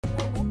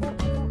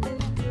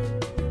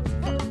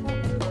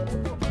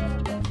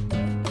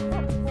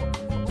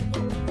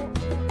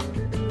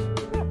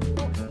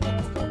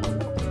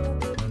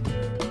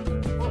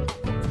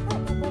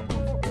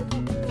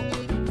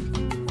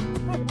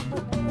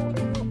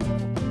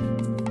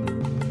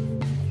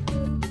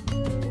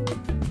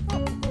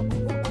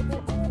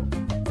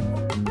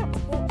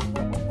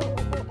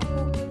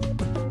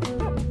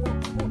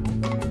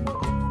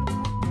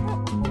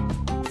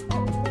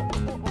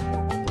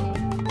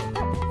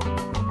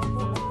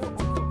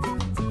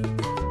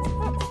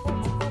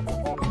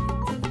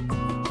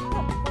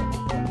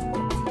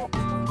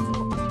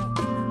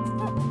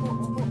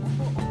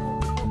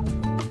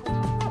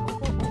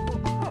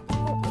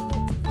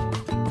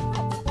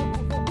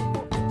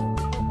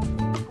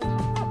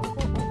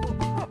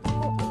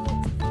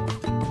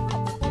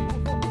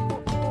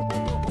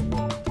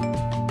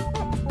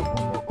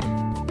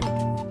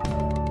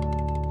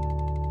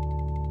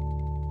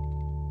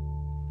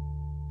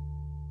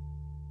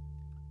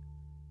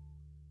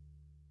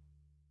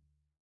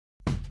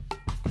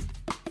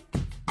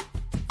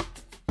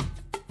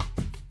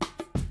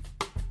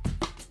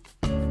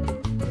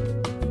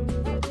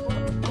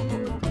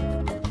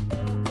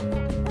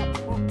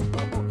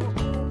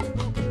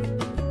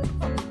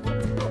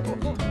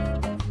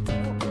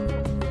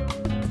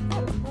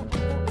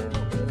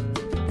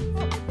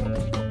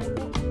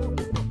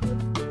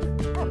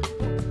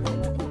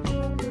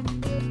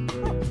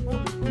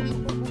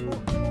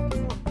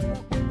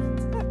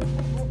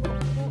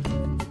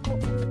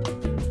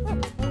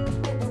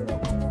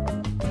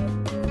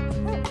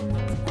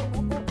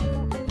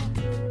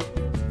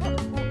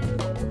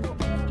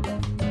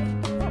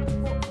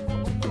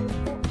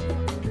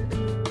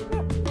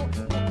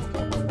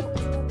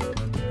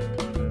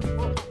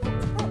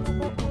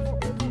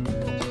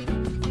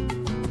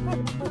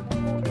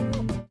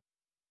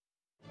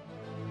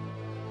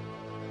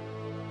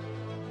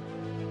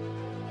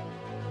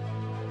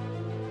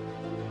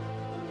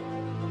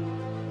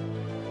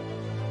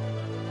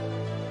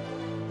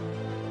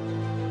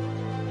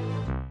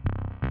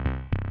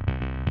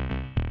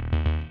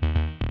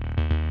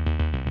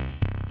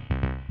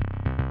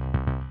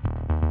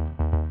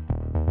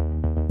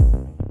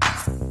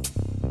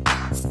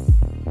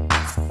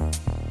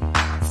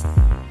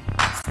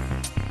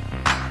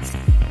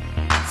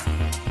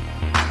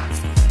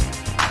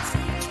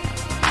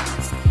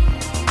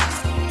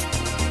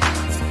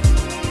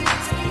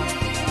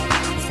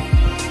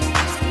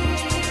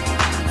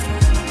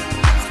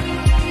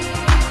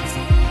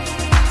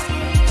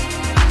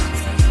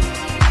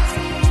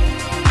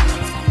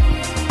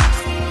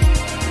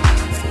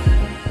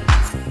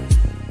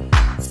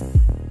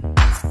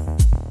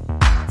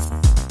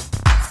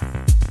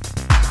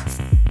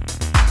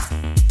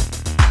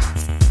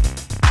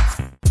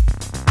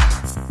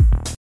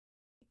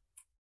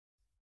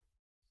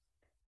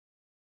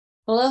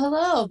Hello,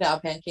 hello, Val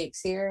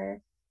Pancakes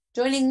here.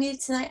 Joining me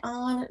tonight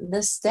on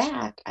the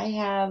stack, I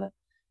have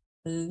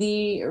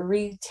the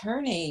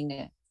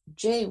returning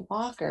Jay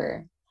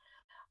Walker.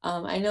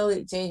 I know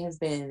that Jay has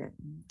been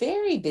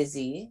very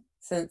busy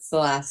since the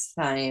last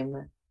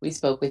time we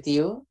spoke with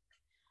you.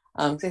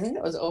 'Cause I think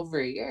that was over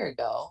a year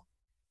ago.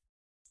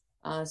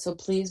 So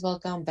please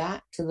welcome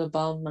back to the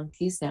Bald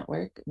Monkeys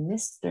Network,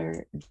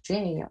 Mr.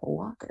 Jay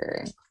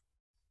Walker.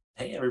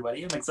 Hey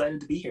everybody, I'm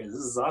excited to be here. This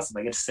is awesome.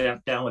 I get to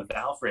sit down with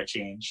Val for a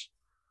change.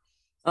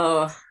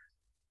 Oh,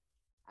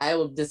 I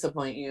will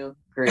disappoint you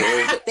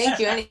greatly, but thank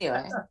you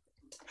anyway.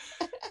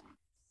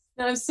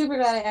 No, I'm super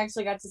glad I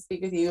actually got to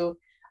speak with you.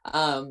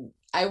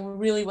 I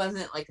really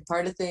wasn't like a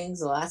part of things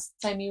the last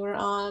time you were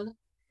on.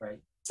 Right.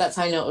 So that's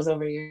how I know it was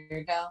over a year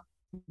ago.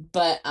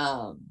 But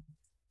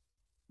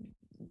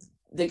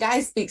the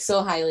guys speak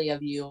so highly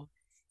of you,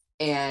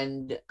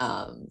 and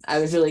I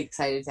was really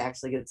excited to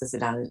actually get to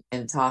sit down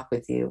and talk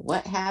with you.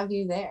 What have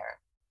you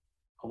there?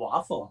 A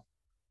waffle.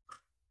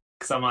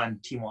 Because I'm on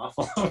Team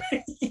Waffle over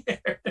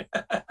here.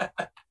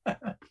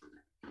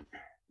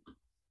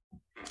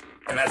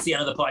 And that's the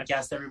end of the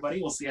podcast,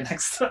 everybody. We'll see you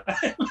next time.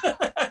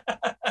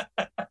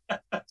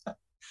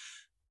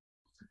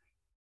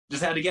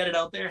 Just had to get it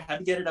out there.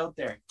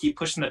 Keep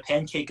pushing the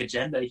pancake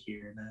agenda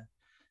here.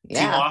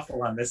 Team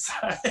Waffle on this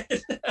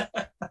side.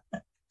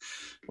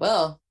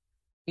 Well,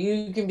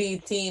 you can be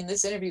team.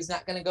 This interview's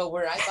not going to go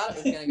where I thought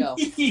it was going to go.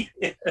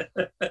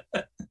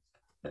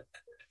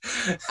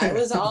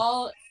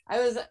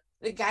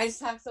 The guys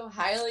talk so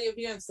highly of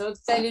you. I'm so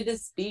excited to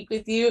speak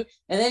with you.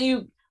 And then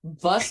you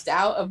bust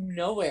out of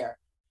nowhere.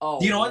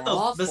 Oh, you know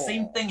what? The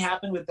same thing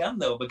happened with them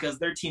though, because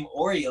they're Team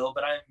Oreo,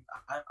 but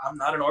I'm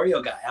not an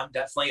Oreo guy. I'm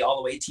definitely all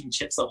the way Team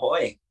Chips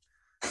Ahoy.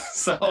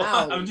 So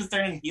wow. I'm just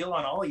turning heel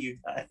on all of you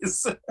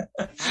guys.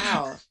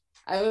 Wow.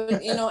 I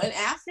would, and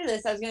after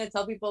this, I was going to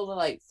tell people to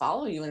like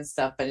follow you and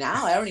stuff, but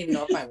now I don't even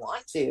know if I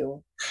want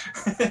to.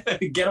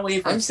 Get away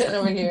from I'm sitting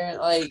over here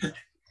like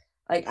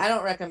I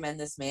don't recommend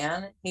this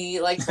man. He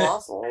likes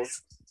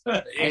waffles.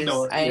 I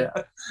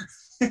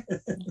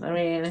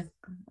mean,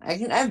 I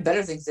have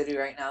better things to do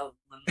right now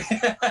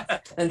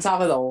than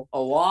top of a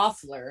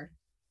waffler.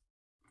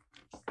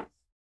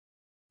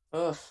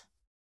 Ugh.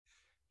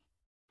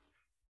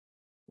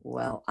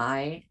 Well,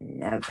 I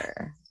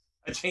never.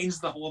 I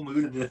changed the whole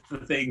mood of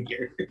the thing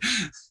here.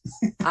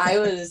 I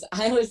was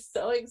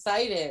so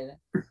excited,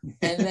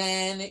 and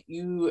then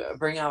you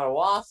bring out a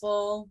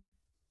waffle.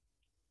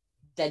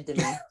 Dead to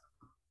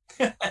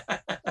me.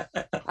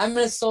 I'm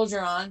gonna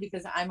soldier on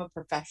because I'm a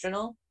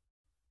professional.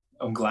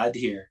 I'm glad to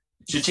hear.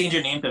 You should change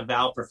your name to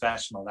Val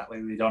Professional. That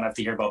way we don't have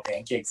to hear about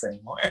pancakes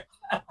anymore.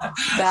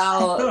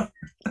 Val.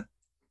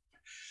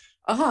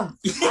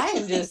 I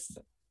am just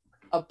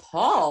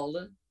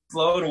appalled.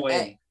 Blown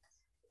away.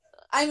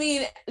 I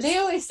mean, they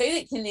always say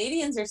that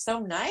Canadians are so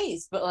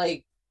nice, but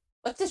like,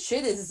 what the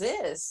shit is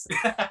this?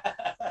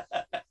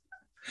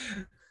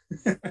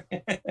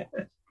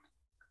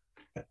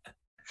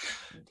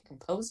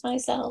 Compose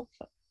myself.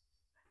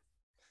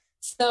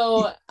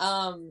 So,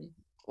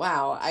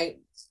 wow, I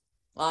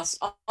lost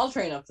all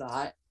train of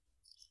thought.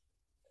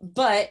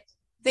 But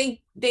thank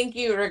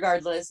you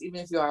regardless, even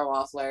if you are a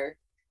waffler.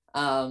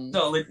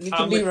 No,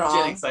 I'm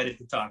legit excited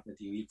to talk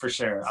with you for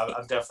sure.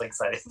 I'm definitely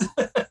excited.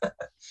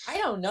 I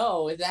don't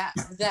know,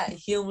 that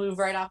heel move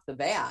right off the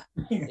bat.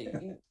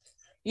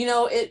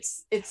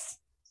 It's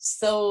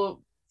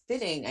so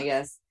fitting, I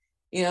guess.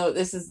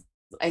 This is,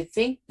 I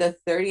think, the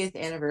 30th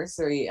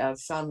anniversary of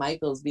Shawn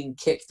Michaels being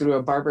kicked through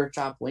a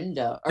barbershop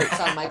window, or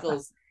Shawn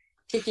Michaels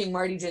kicking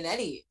Marty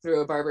Jannetty through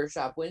a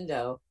barbershop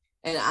window.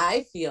 And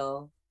I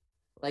feel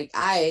like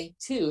I,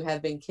 too,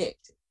 have been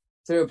kicked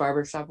through a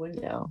barbershop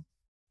window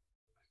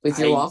with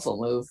your waffle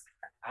move.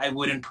 I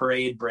wouldn't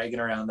parade bragging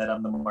around that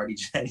I'm the Marty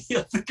Jannetty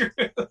of the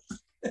group.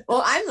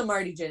 Well, I'm the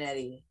Marty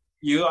Jannetty.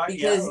 You are?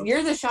 Because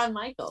you're the Shawn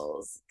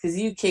Michaels, because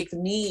you kicked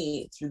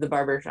me through the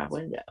barbershop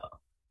window.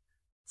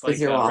 It's like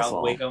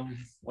Ralph Wiggum,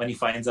 when he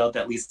finds out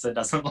that Lisa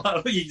doesn't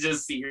love you, you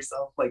just see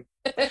yourself like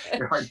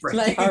your heart breaking.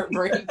 My heart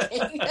breaking.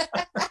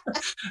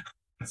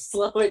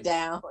 Slow it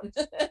down.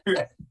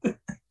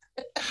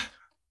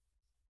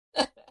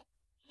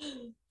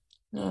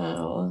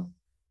 Oh,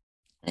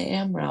 I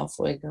am Ralph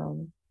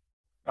Wiggum.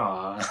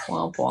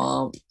 Womp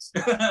womp.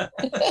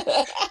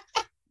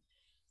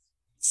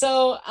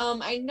 So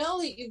I know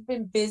that you've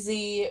been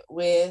busy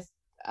with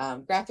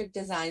graphic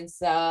design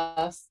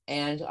stuff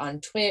and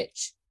on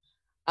Twitch.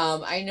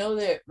 I know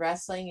that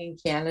wrestling in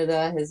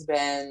Canada has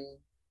been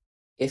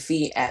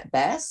iffy at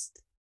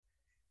best.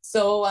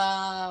 So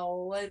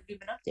what have you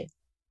been up to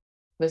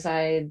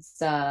besides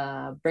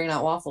bringing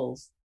out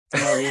waffles for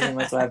no reason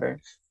whatsoever?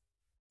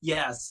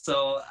 Yeah,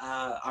 so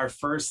our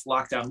first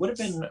lockdown would have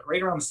been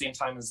right around the same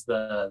time as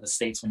the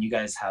States when you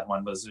guys had one.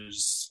 It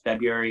was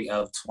February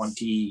of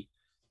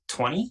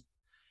 2020,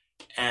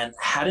 and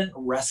hadn't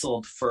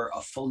wrestled for a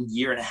full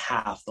year and a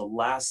half. The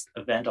last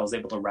event I was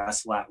able to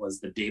wrestle at was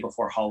the day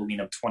before Halloween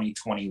of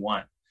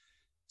 2021.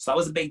 So that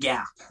was a big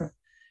gap.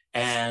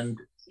 And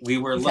we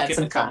were looking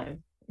some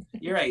time.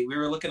 you're right. We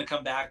were looking to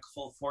come back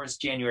full force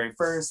January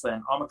 1st,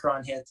 then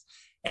Omicron hit,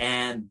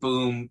 and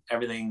boom,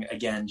 everything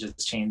again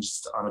just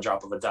changed on a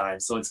drop of a dime.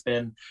 So it's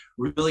been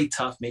really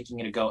tough making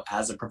it a go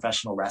as a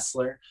professional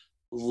wrestler.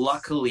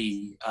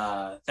 Luckily,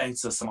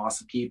 thanks to some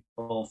awesome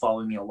people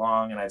following me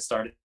along, and I've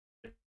started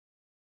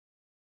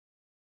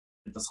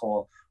this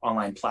whole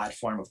online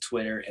platform of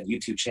Twitter and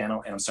YouTube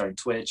channel, and I'm starting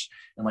Twitch,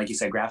 and like you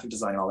said, graphic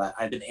design and all that.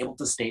 I've been able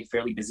to stay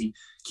fairly busy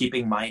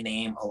keeping my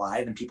name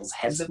alive in people's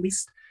heads, at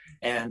least,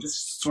 and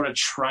just sort of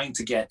trying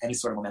to get any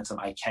sort of momentum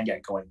I can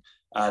get going.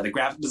 The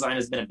graphic design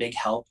has been a big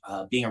help.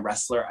 Being a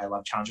wrestler, I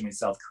love challenging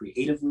myself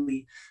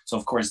creatively. So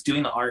of course,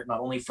 doing the art,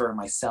 not only for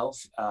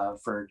myself,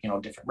 for,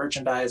 different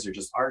merchandise or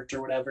just art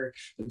or whatever,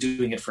 but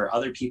doing it for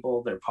other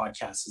people, their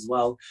podcasts as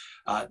well.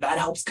 That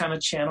helps kind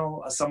of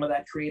channel some of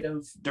that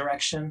creative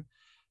direction.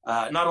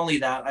 Not only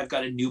that, I've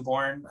got a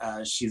newborn.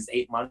 She's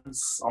 8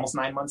 months, almost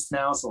 9 months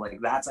now. So like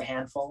that's a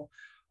handful,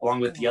 along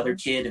with the other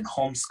kid and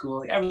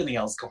homeschooling, everything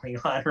else going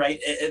on,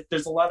 right?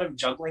 There's a lot of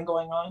juggling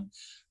going on,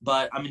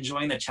 but I'm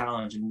enjoying the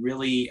challenge and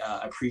really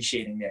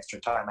appreciating the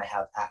extra time I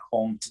have at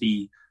home to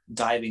be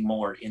diving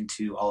more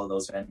into all of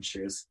those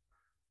ventures.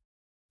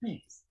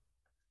 Nice.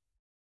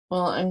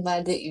 Well, I'm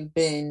glad that you've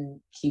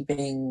been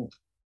keeping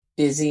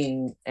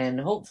busy, and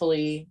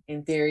hopefully,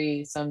 in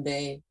theory,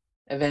 someday,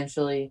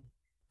 eventually,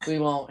 we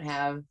won't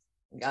have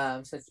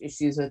such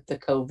issues with the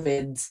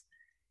COVIDs,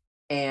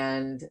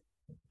 and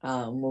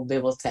we'll be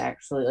able to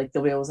actually,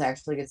 they'll be able to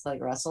actually get to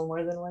wrestle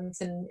more than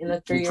once in a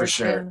 3 year For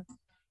span. sure.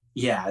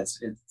 Yeah,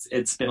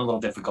 it's been a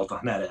little difficult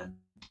on that end.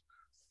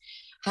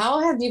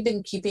 How have you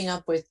been keeping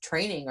up with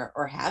training,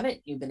 or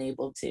haven't you been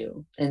able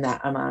to in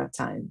that amount of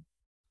time?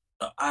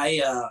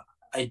 I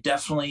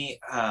definitely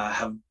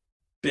have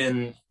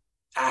been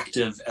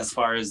active as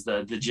far as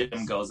the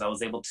gym goes. I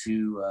was able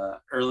to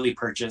early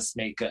purchase,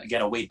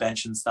 get a weight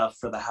bench and stuff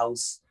for the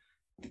house.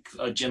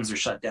 Gyms are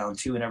shut down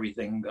too and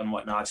everything and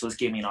whatnot. So this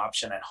gave me an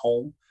option at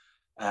home,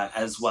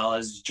 as well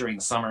as during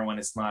the summer when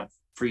it's not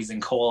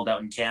freezing cold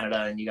out in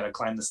Canada and you got to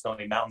climb the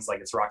snowy mountains like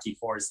it's Rocky IV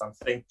or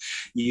something.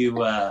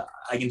 I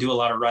can do a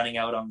lot of running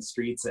out on the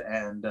streets,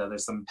 and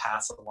there's some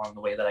paths along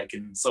the way that I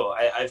can. So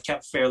I've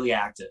kept fairly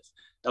active.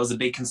 That was a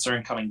big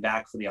concern coming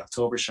back for the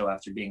October show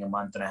after being a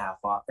year and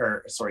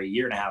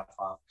a half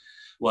off,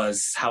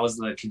 was how is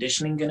the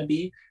conditioning going to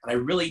be? And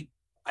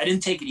I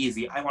didn't take it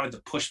easy. I wanted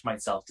to push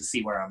myself to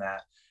see where I'm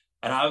at.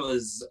 And I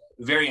was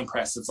very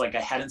impressed. It's like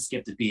I hadn't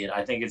skipped a beat.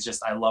 I think it's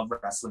just, I love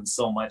wrestling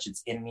so much.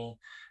 It's in me.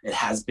 It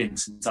has been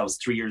since I was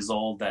 3 years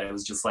old, that it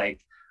was just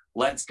like,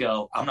 let's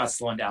go. I'm not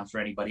slowing down for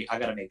anybody. I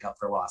got to make up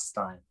for lost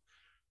time.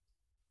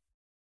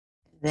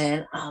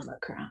 Then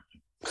Omicron.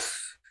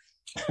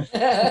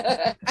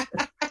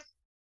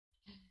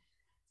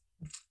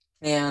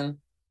 Man,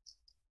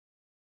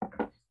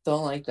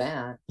 don't like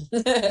that.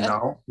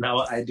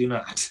 No, I do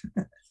not.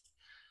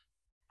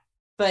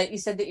 But you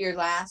said that your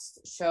last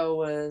show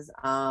was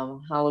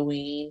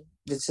Halloween.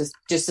 It's just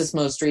this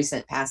most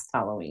recent past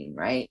Halloween,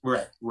 right?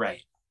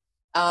 Right.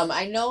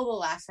 I know the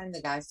last time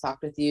the guys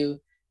talked with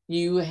you,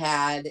 you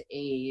had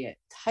a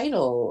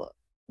title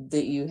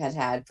that you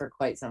had for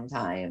quite some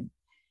time.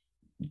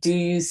 Do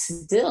you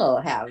still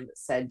have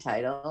said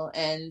title?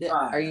 And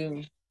are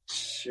you?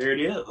 Sure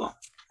do.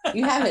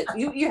 You have it.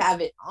 You have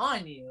it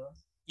on you.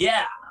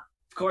 Yeah,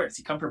 of course.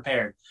 You come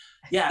prepared.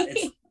 Yeah,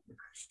 it's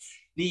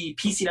the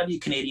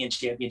PCW Canadian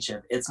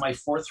Championship. It's my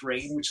 4th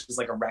reign, which is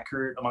like a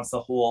record amongst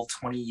the whole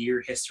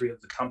 20-year history of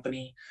the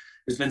company.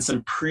 There's been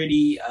some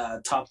pretty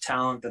top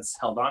talent that's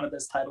held on to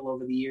this title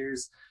over the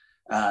years.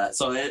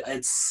 So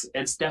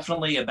it's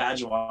definitely a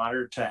badge of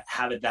honor to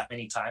have it that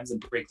many times and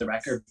break the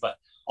record, but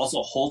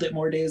also hold it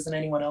more days than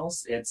anyone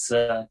else. It's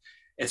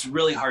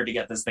really hard to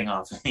get this thing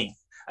off of me.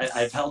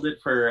 I've held it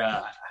for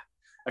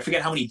I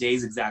forget how many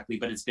days exactly,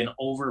 but it's been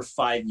over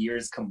 5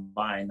 years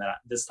combined that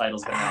this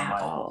title's been around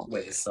my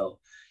way. So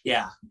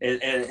yeah,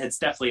 it's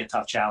definitely a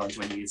tough challenge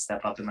when you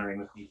step up in the ring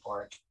with me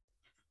for it.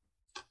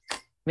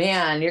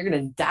 Man, you're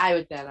gonna die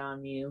with that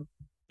on you.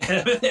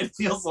 It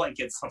feels like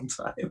it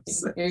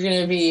sometimes. You're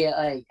gonna be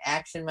like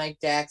Action Mike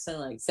Jackson,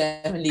 like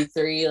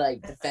 73,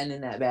 like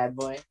defending that bad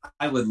boy.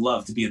 I would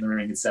love to be in the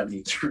ring at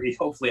 73.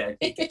 Hopefully I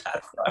make it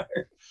that far.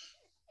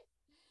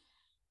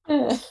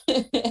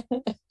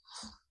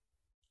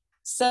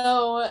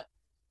 So,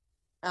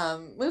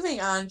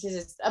 moving on to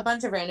just a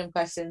bunch of random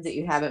questions that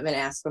you haven't been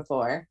asked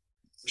before.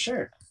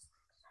 Sure.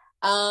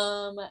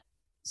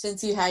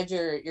 Since you had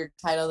your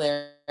title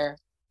there,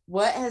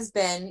 what has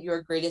been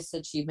your greatest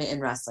achievement in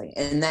wrestling?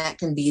 And that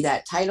can be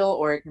that title,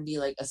 or it can be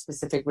like a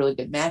specific really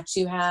good match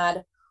you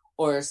had,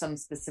 or some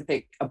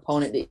specific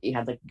opponent that you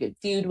had like a good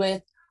feud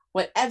with.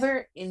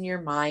 Whatever in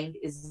your mind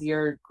is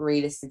your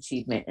greatest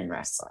achievement in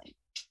wrestling.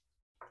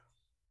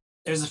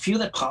 There's a few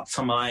that pop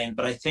to mind,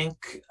 but I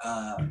think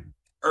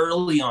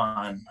early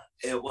on,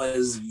 it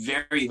was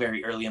very,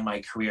 very early in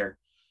my career.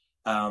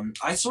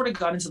 I sort of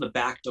got into the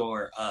back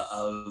door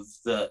of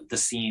the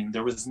scene.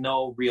 There was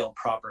no real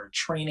proper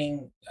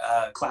training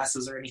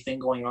classes or anything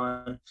going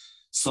on.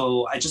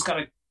 So I just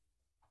got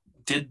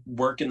did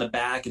work in the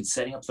back and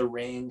setting up the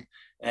ring.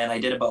 And I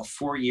did about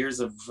 4 years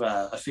of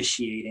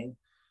officiating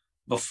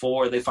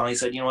before they finally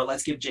said, you know what,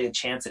 let's give Jay a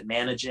chance at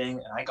managing.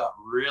 And I got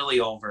really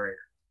over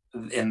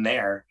in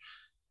there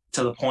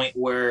to the point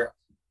where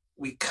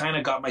we kind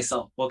of got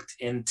myself booked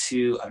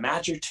into a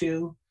match or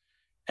two.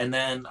 And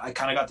then I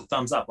kind of got the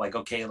thumbs up, like,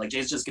 okay, like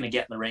Jay's just going to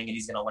get in the ring and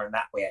he's going to learn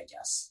that way, I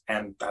guess.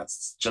 And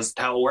that's just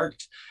how it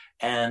worked.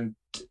 And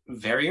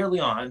very early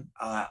on,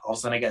 all of a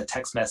sudden I get a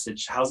text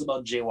message, how's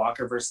about Jay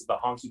Walker versus the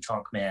Honky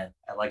Tonk Man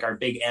at like our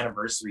big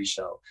anniversary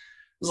show?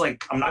 It was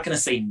like, I'm not going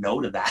to say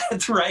no to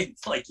that, right?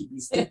 Like, you'd be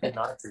stupid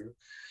not to.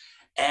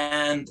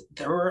 And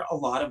there were a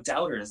lot of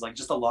doubters, like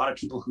just a lot of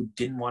people who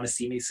didn't want to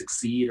see me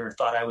succeed or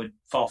thought I would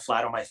fall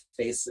flat on my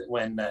face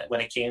when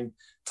it came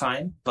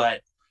time.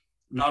 But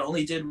not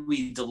only did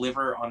we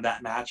deliver on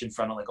that match in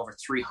front of like over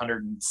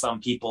 300 and some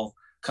people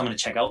coming to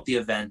check out the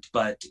event,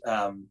 but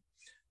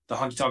the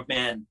Honky Tonk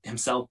Man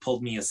himself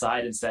pulled me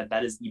aside and said,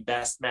 that is the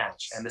best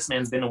match. And this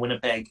man's been in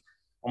Winnipeg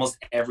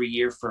almost every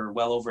year for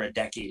well over a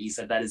decade. He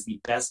said, that is the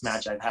best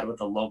match I've had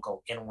with a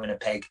local in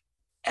Winnipeg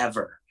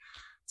ever.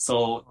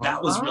 So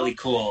that was really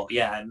cool.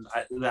 Yeah. And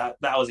that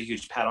was a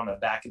huge pat on the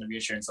back and the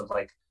reassurance of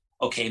like,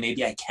 okay,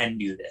 maybe I can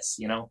do this,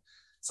 you know?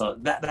 So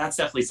that's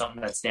definitely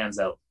something that stands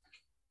out.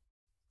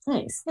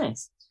 Nice,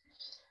 nice.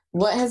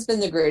 What has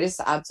been the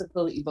greatest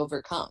obstacle that you've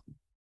overcome?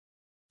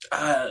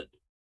 I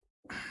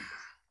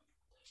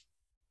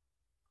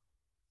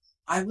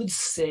would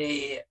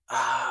say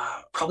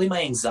probably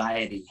my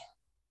anxiety.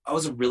 I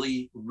was a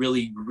really,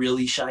 really,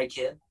 really shy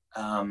kid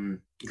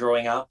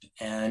growing up,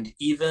 and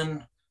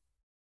even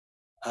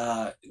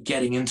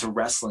getting into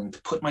wrestling,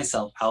 to put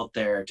myself out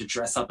there, to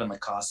dress up in the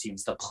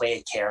costumes, to play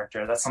a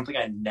character, that's something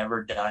I'd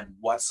never done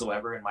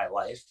whatsoever in my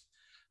life.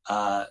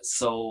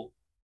 So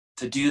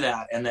to do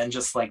that, and then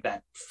just like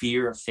that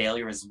fear of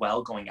failure as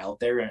well, going out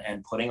there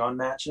and putting on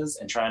matches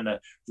and trying to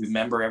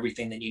remember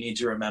everything that you need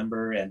to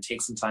remember and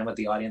take some time with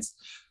the audience,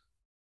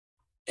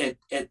 it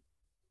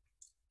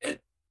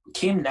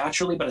came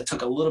naturally, but it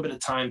took a little bit of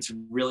time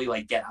to really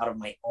like get out of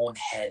my own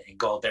head and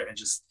go out there and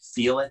just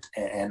feel it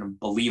and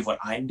believe what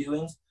I'm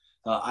doing.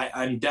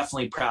 I'm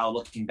definitely proud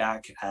looking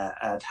back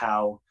at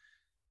how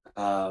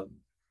gun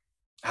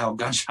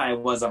shy I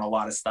was on a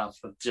lot of stuff,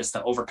 just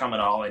to overcome it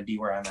all and be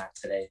where I'm at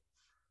today.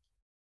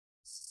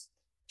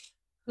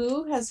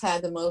 Who has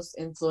had the most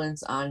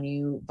influence on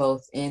you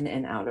both in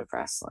and out of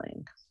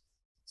wrestling?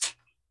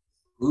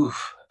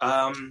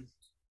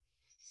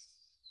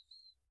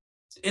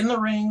 In the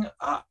ring,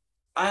 I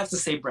have to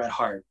say Bret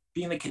Hart.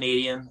 Being a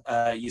Canadian,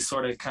 you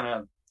sort of kind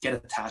of get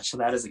attached to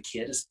that as a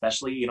kid,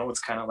 especially, you know,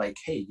 it's kind of like,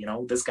 hey, you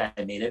know, this guy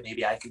made it,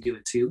 maybe I can do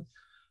it too.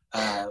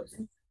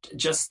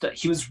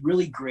 He was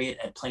really great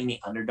at playing the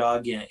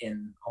underdog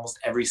in almost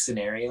every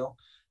scenario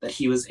that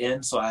he was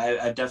in. So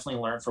I've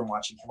definitely learned from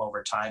watching him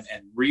over time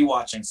and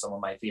rewatching some of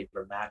my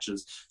favorite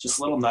matches, just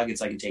little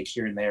nuggets I can take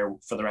here and there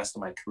for the rest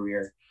of my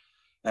career.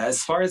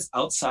 As far as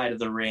outside of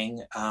the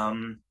ring,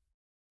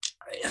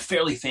 a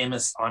fairly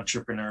famous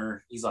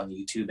entrepreneur, he's on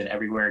YouTube and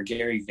everywhere,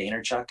 Gary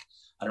Vaynerchuk.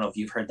 I don't know if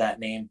you've heard that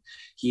name.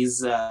 He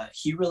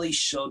really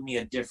showed me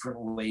a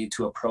different way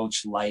to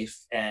approach life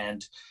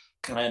and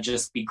kind of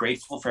just be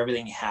grateful for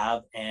everything you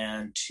have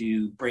and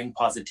to bring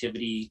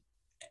positivity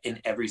in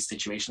every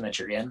situation that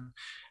you're in.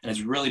 And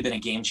it's really been a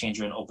game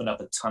changer and opened up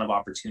a ton of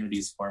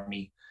opportunities for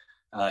me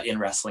in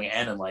wrestling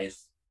and in life.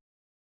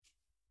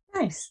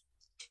 Nice.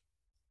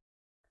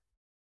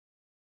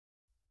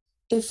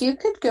 If you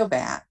could go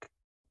back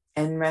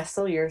and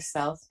wrestle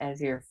yourself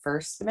as your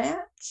first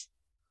match,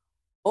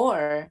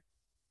 or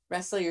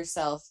wrestle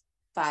yourself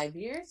 5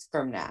 years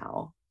from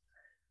now,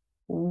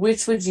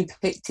 which would you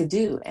pick to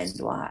do and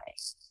why?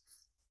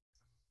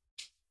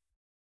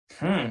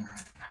 5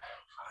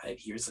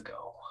 years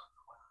ago.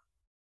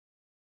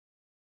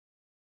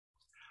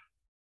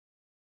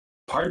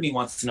 Part of me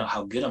wants to know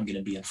how good I'm going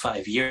to be in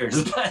 5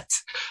 years, but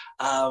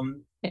I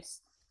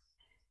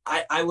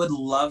would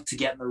love to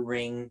get in the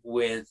ring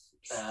with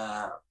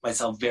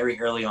myself very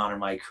early on in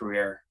my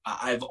career.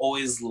 I've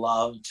always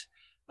loved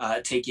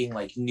taking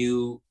like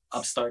new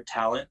upstart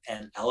talent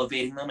and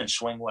elevating them and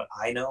showing what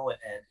I know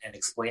and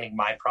explaining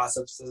my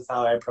processes of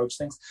how I approach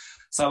things.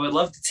 So I would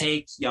love to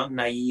take young,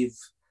 naive,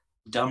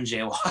 dumb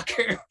Jay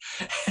Walker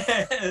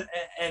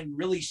and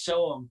really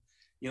show him,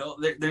 you know,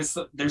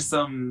 there's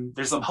some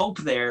hope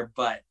there,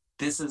 but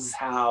this is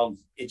how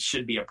it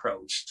should be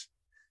approached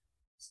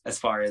as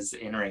far as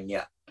in ring.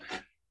 Yeah.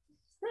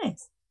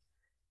 Nice.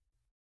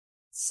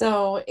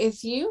 So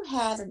if you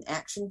had an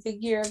action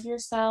figure of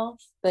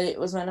yourself, but it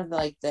was one of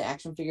the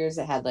action figures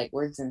that had like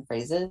words and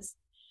phrases,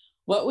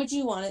 what would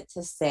you want it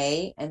to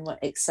say and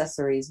what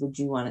accessories would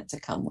you want it to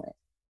come with?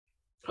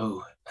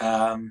 Oh,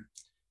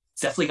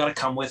 it's definitely got to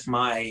come with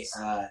my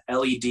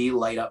LED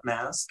light up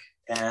mask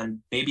and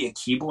maybe a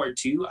keyboard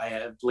too.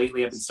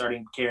 Lately I've been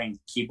starting carrying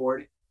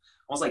keyboard,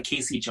 almost like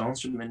Casey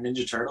Jones from the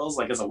Ninja Turtles,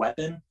 like as a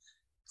weapon.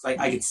 Like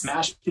I could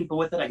smash people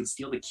with it. I could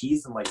steal the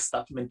keys and like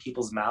stuff them in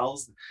people's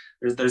mouths.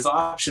 There's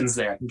options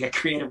there. I can get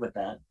creative with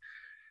that.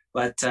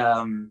 But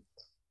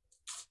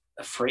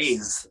A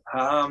phrase.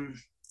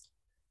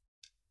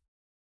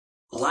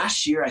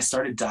 Last year I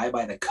started Die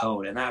by the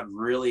Code, and that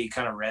really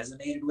kind of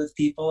resonated with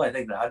people. I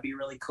think that'd be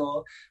really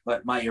cool.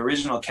 But my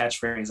original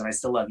catchphrase, and I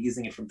still love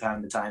using it from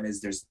time to time, is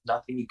 "There's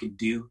nothing you can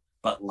do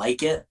but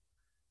like it."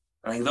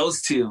 I think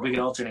those two, we can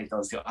alternate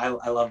those two. I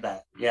love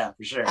that. Yeah,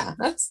 for sure. Yeah,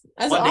 that's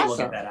One day we'll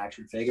get awesome. that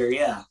action figure.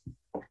 Yeah.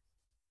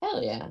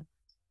 Hell yeah.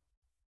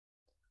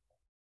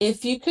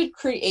 If you could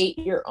create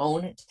your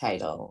own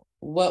title,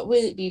 what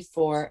would it be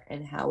for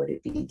and how would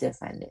it be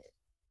defended?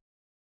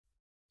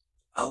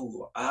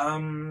 Oh,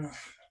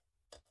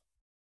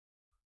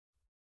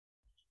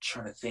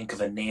 trying to think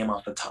of a name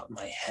off the top of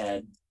my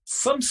head.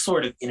 Some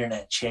sort of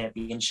internet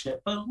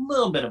championship, but a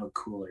little bit of a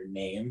cooler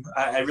name.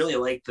 I really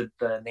like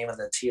the name of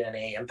the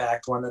TNA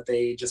Impact one that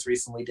they just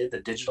recently did, the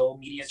Digital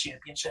Media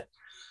Championship.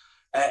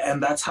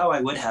 And that's how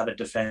I would have it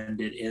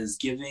defended, is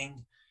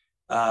giving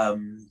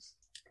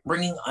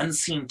bringing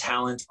unseen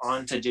talent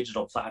onto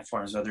digital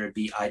platforms, whether it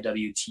be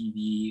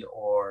IWTV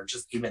or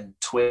just even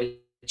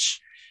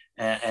Twitch,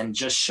 and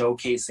just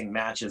showcasing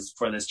matches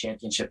for this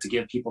championship to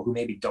give people who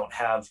maybe don't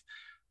have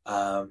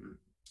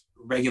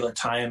regular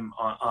time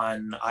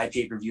on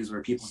iPay-per-views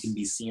where people can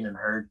be seen and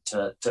heard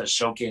to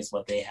showcase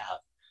what they have.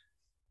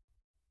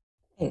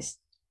 Nice.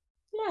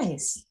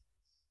 Nice.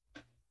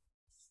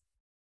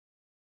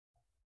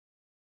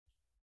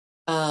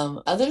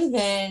 Other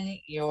than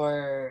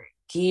your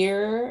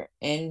gear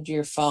and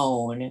your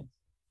phone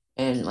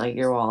and like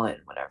your wallet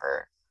and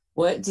whatever,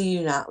 what do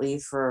you not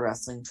leave for a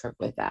wrestling trip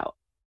without?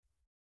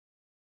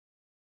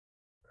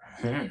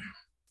 Hmm.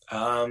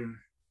 Um,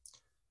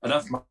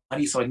 Enough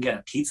money so I can get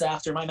a pizza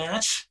after my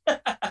match.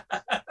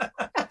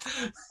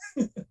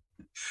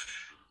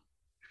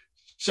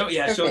 Show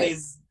Perfect.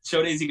 days.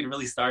 Show days, you can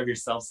really starve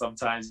yourself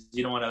sometimes.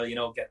 You don't want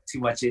to, get too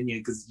much in you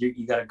because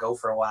you got to go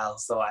for a while.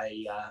 So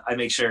I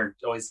make sure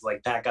to always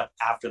like pack up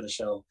after the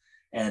show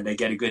and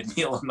get a good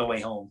meal on the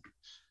way home.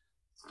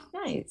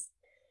 Nice.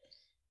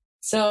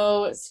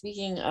 So,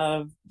 speaking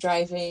of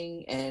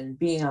driving and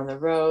being on the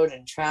road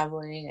and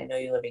traveling, I know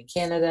you live in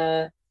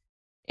Canada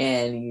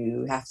and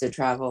you have to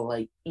travel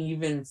like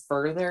even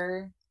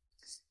further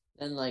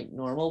than like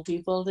normal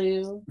people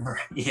do,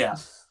 Yeah,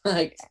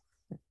 like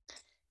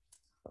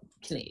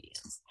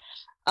Canadians,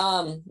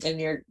 in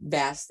your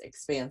vast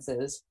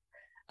expanses.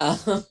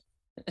 Um,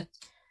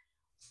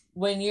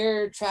 when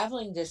you're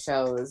traveling to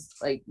shows,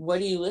 like what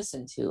do you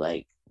listen to?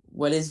 Like,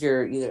 what is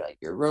your either like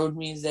your road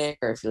music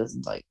or if you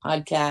listen to like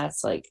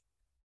podcasts, like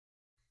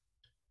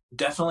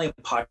definitely a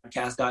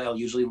podcast guy. I'll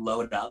usually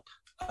load up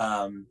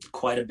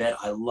quite a bit.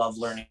 I love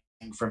learning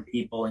from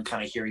people and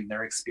kind of hearing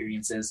their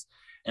experiences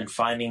and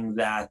finding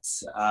that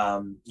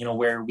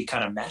where we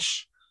kind of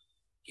mesh,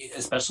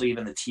 especially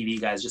even the TV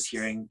guys, just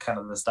hearing kind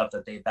of the stuff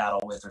that they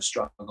battle with or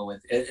struggle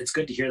with. It's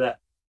good to hear that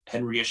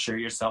and reassure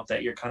yourself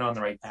that you're kind of on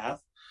the right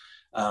path.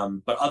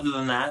 But other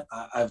than that,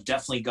 I've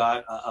definitely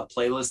got a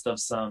playlist of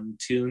some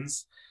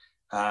tunes,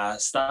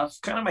 stuff,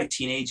 kind of my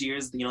teenage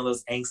years,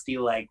 those angsty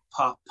like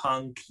pop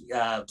punk,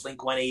 Blink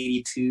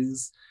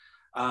 182s.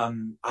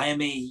 I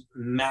am a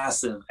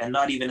massive, and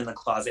not even in the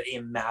closet, a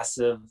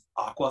massive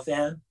Aqua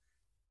fan.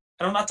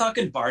 And I'm not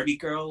talking Barbie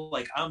girl.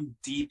 Like I'm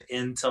deep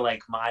into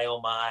like My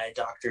Oh My,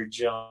 Dr.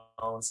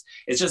 Jones.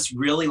 It's just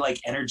really like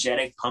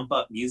energetic, pump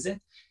up music.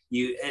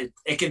 It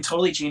can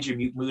totally change your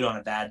mood on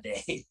a bad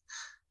day.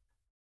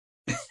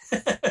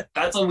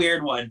 That's a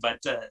weird one, but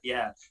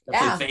yeah,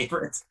 definitely yeah.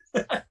 favorite.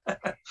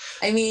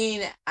 I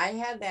mean, I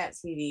had that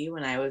CD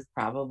when I was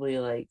probably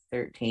like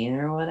 13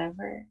 or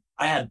whatever.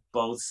 I had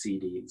both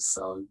CDs,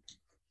 so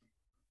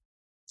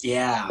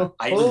yeah,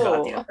 I even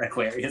got the Oh,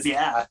 Aquarius.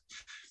 Yeah,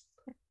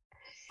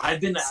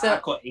 I've been to so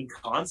Aqua in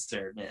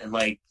concert, man.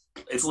 Like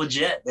it's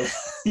legit.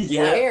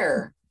 Yeah,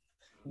 where,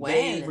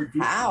 they when, were they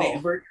how?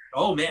 were.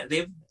 Oh man,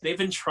 they've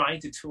been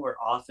trying to tour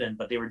often,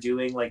 but they were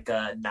doing like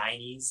a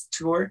 '90s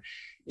tour.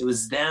 It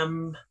was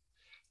them,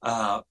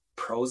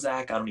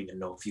 Prozac. I don't even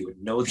know if you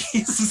would know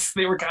these.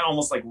 They were kind of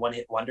almost like one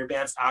hit wonder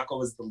bands. Aqua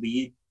was the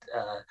lead,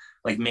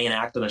 like main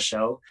act of the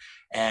show,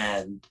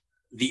 and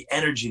the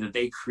energy that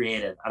they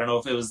created. I don't know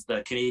if it was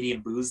the Canadian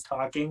booze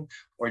talking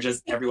or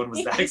just everyone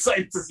was that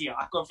excited to see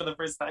Aqua for the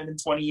first time in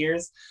 20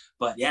 years.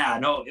 But yeah,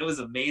 no, it was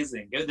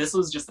amazing. This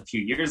was just a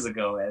few years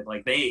ago, and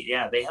like they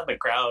had the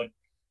crowd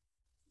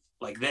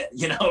like that,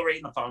 right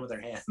in the palm of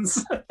their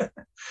hands.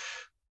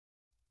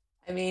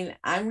 I mean,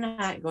 I'm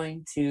not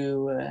going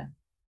to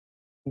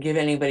give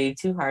anybody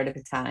too hard of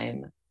a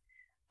time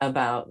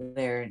about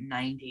their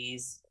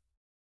 90s,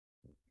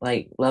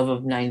 like love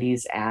of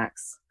 90s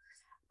acts.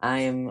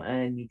 I'm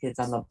a New Kids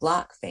on the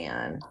Block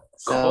fan. Of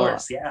So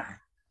course, yeah.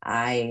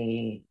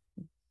 I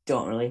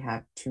don't really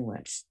have too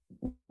much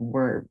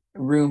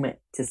room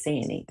to say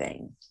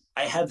anything.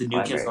 I had the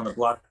New Kids on However, the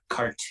Block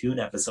cartoon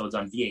episodes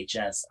on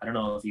VHS. I don't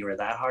know if you were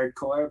that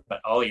hardcore, but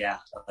oh yeah,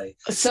 like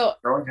so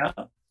growing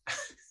up.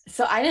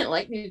 so I didn't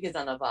like New Kids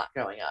on the Block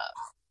growing up.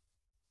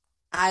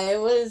 I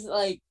was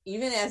like,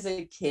 even as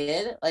a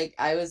kid, like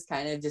I was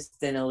kind of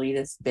just an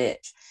elitist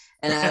bitch.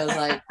 And I was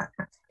like,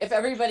 if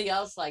everybody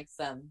else likes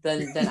them,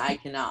 then I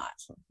cannot.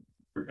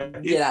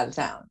 Right? get out of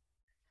town.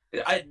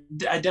 I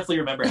definitely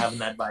remember having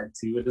that vibe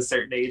too at a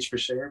certain age for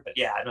sure. But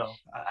yeah, I know.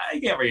 I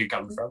get where you're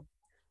coming from.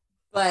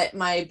 But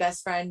my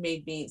best friend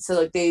made me, so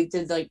like they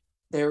did like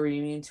their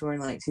reunion tour in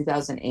like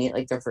 2008,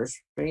 like their first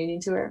reunion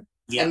tour. And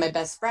Yeah. my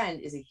best friend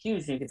is a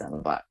huge New Kids on the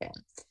Block fan.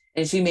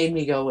 And she made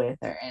me go with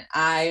her. And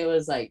I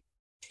was like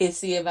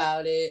pissy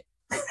about it,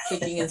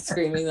 kicking and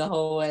screaming the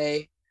whole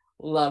way.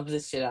 Loved the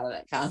shit out of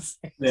that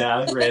concert.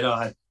 Yeah, right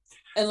on.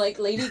 And like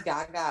Lady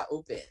Gaga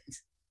opened.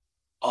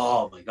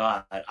 Oh my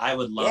god, I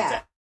would love Yeah.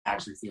 to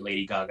actually see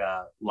Lady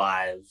Gaga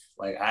live.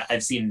 Like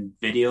I've seen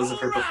videos of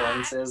her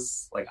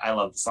performances. Like I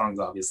love the songs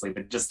obviously,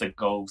 but just to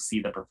go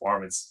see the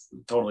performance,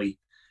 totally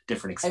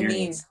different I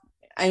mean, experience.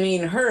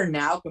 her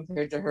now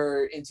compared to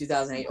her in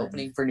 2008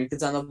 opening for New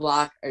Kids on the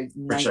Block are For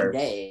night and sure.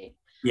 day.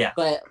 Yeah.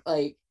 But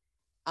like,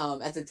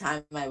 at the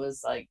time I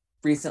was like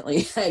I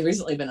had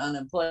recently been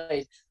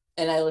unemployed,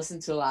 and I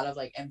listened to a lot of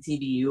like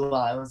MTVU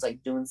while I was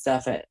like doing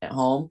stuff at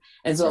home.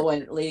 And so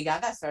when Lady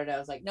Gaga started, I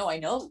was like, no, I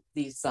know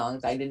these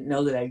songs. I didn't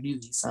know that I knew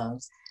these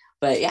songs.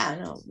 But yeah, I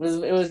know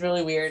it was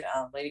really weird.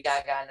 Lady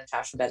Gaga,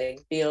 Natasha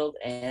Bedingfield,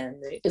 and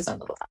it's on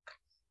the block,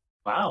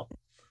 Wow.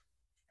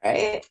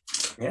 right?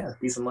 Yeah,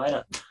 decent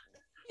lineup.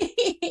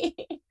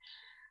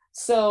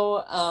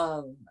 So,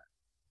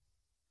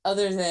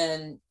 other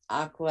than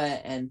Aqua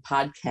and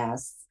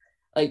podcasts,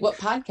 like what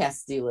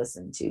podcasts do you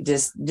listen to?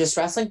 Just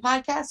wrestling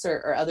podcasts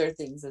or other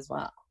things as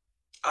well?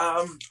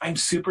 I'm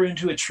super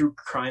into a true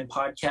crime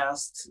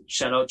podcast.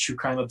 Shout out True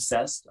Crime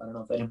Obsessed. I don't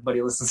know if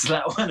anybody listens to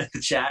that one in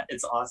the chat.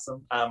 It's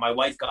awesome. My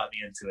wife got me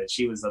into it.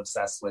 She was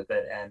obsessed with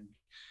it, and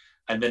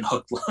I've been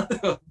hooked,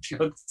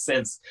 hooked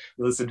since.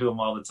 We listen to them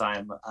all the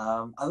time.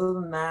 Other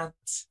than that,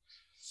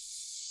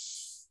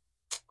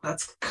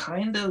 that's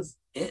kind of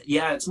it.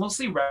 Yeah, it's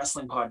mostly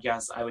wrestling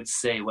podcasts, I would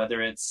say.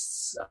 Whether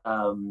it's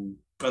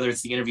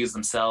the interviews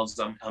themselves,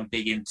 I'm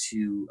big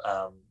into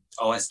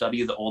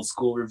OSW, the old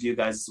school review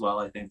guys as well.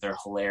 I think they're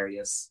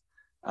hilarious.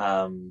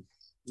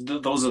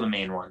 Those are the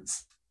main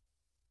ones.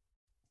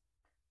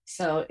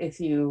 So if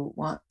you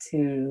want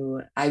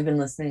to, I've been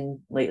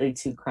listening lately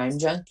to Crime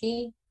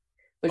Junkie,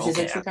 which is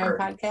a true crime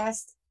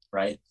podcast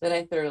Right. that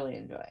I thoroughly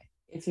enjoy.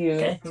 If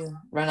Okay. you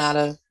run out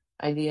of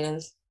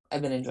ideas,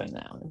 I've been enjoying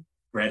that one.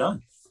 Right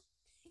on.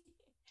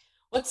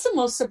 What's the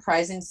most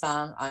surprising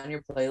song on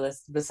your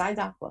playlist besides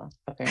Aqua,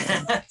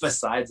 apparently?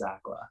 Besides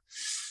Aqua.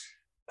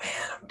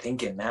 Man, I'm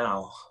thinking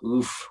now.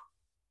 Oof.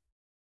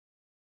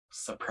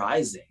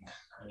 Surprising.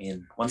 I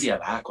mean, once you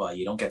have Aqua,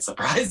 you don't get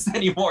surprised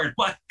anymore in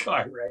my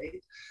car,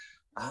 right?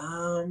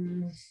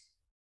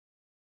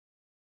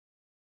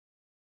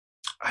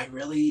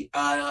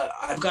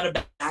 I've got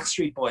a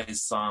Backstreet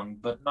Boys song,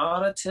 but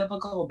not a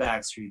typical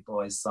Backstreet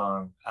Boys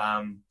song.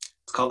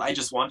 It's called I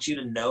Just Want You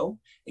to Know.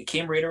 It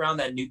came right around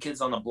that New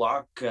Kids on the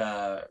Block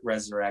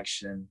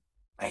resurrection.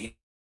 I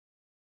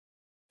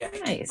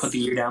Nice. put the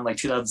year down like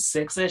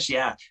 2006-ish.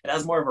 Yeah, it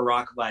has more of a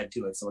rock vibe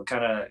to it, so it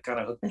kind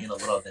of hooked me in a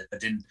little bit,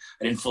 but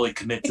I didn't fully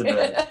commit to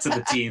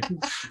the team.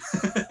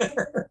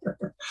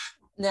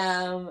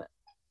 Now,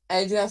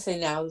 I do have to say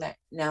now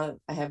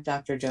I have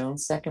Dr.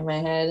 Jones stuck in my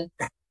head,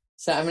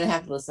 so I'm gonna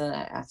have to listen to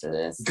that after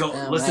this. Go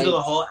listen to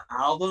the whole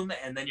album,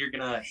 and then you're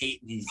gonna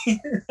hate me.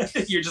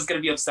 You're just gonna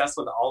be obsessed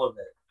with all of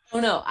it. Oh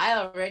no, I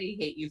already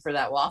hate you for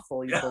that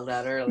waffle you pulled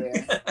out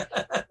earlier.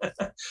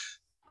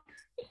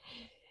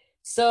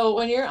 So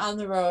when you're on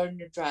the road and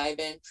you're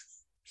driving,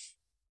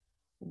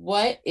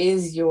 what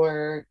is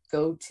your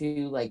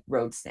go-to like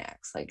road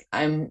snacks? Like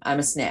I'm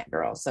a snack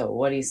girl, so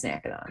what are you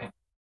snacking on?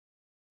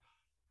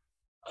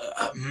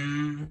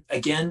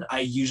 Again,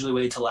 I usually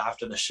wait till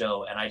after the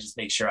show, and I just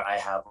make sure I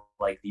have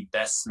like the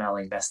best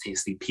smelling, best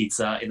tasting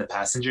pizza in the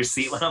passenger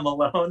seat when I'm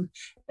alone,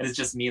 and it's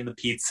just me and the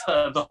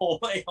pizza the whole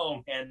way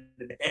home, hand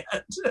in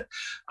hand.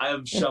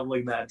 I'm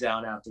shoveling that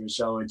down after the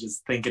show and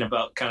just thinking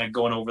about kind of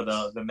going over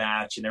the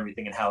match and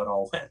everything and how it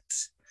all went.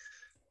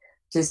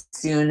 Just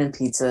you and a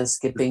pizza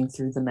skipping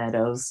through the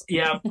meadows.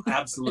 Yeah,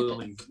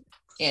 absolutely.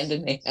 Hand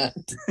in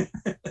hand.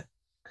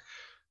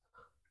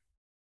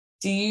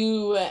 Do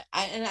you,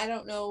 and I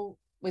don't know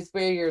with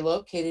where you're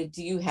located,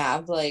 do you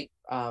have like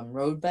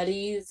road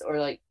buddies or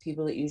like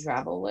people that you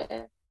travel with?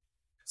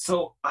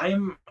 So I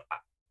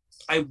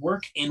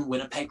work in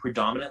Winnipeg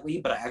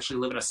predominantly, but I actually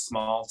live in a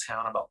small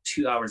town about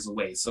 2 hours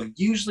away. So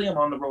usually I'm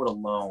on the road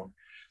alone.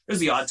 There's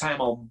the odd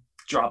time I'll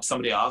drop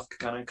somebody off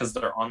kind of because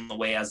they're on the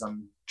way as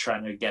I'm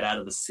trying to get out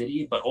of the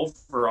city. But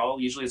overall,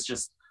 usually it's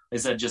just, like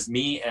I said, just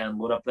me and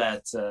load up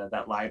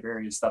that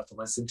library of stuff to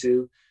listen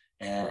to.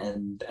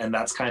 And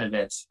that's kind of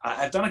it.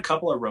 I've done a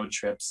couple of road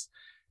trips,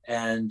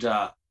 and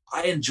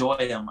I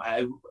enjoy them.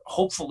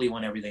 Hopefully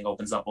when everything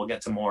opens up, we'll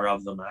get to more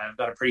of them. I've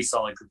got a pretty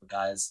solid group of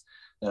guys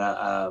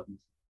that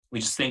we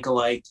just think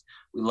alike.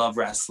 We love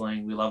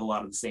wrestling. We love a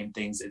lot of the same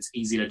things. It's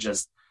easy to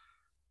just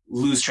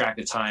lose track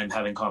of time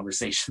having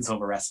conversations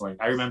over wrestling.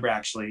 I remember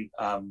actually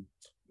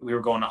we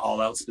were going to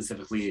All Out,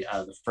 specifically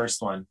the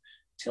first one,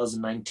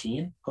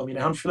 2019, put me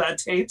down for that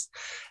date,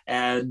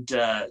 and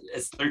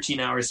it's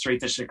 13 hours straight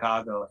to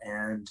Chicago,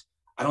 and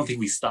I don't think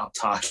we stopped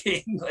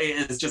talking.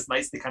 It's just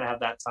nice to kind of have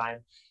that time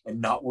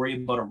and not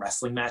worry about a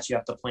wrestling match you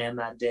have to plan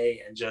that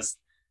day and just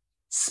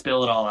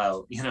spill it all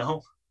out, you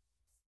know?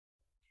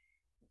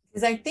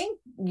 Because I think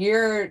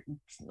you're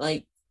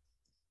like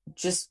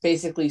just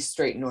basically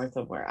straight north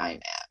of where I'm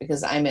at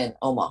because I'm in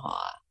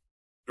Omaha.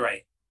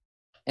 Right.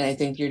 And I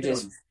think you're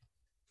just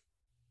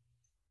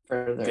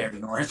further, Very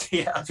north.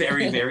 Yeah,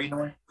 very, very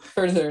north.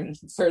 further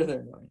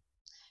north.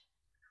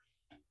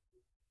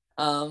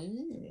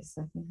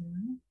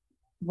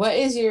 What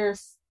is your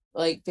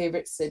like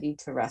favorite city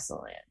to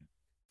wrestle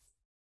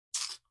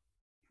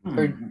in,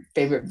 or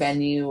favorite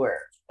venue, or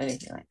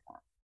anything like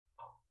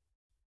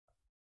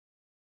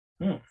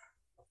that?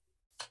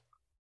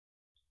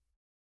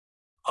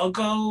 I'll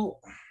go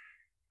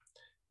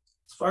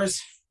as far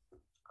as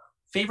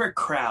favorite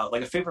crowd,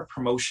 like a favorite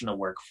promotion to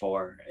work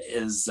for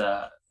is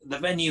the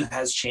venue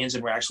has changed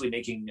and we're actually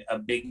making a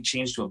big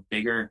change to a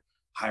bigger,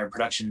 higher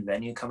production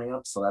venue coming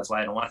up. So that's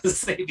why I don't want to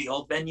say the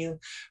old venue,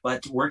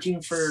 but working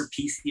for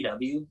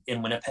PCW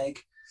in Winnipeg,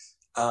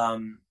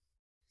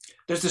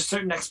 there's a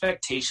certain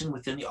expectation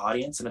within the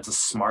audience, and it's a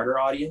smarter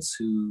audience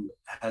who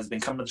has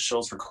been coming to the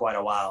shows for quite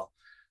a while.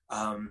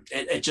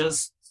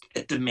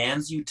 It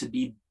demands you to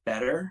be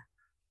better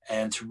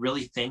and to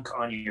really think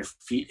on your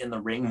feet in the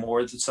ring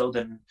more so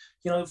than,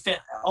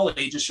 all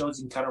ages shows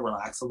you can kind of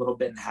relax a little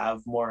bit and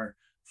have more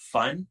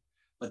fun.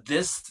 But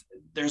there's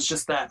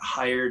just that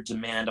higher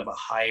demand of a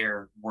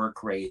higher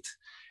work rate.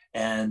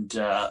 And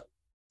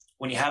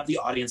when you have the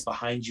audience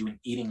behind you and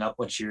eating up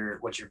what you're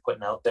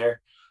putting out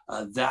there,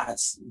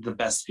 that's the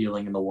best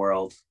feeling in the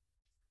world.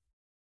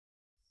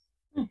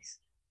 Nice.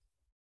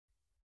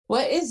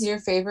 What is your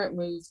favorite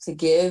move to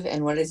give,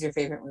 and what is your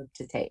favorite move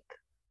to take?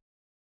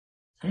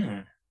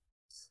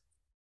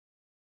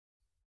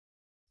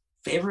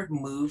 Favorite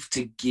move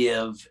to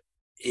give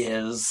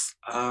is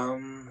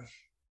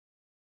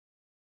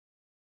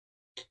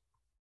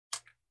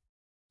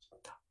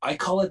I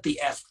call it the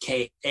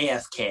AFK,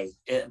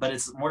 but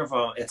it's more of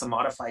a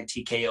modified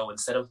TKO.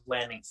 Instead of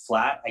landing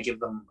flat, I give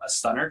them a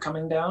stunner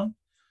coming down.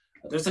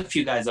 There's a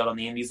few guys out on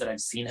the indies that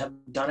I've seen have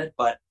done it,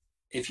 but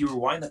if you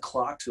rewind the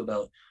clock to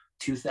about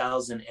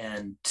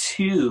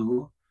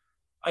 2002,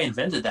 I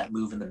invented that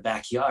move in the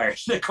backyard,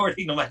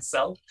 according to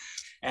myself.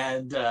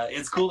 And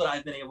it's cool that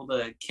I've been able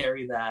to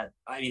carry that.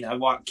 I mean,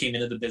 came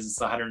into the business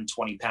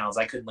 120 pounds.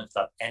 I couldn't lift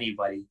up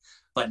anybody.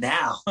 But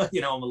now, I'm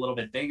a little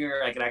bit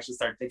bigger. I can actually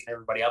start picking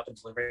everybody up and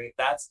delivering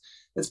it.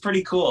 It's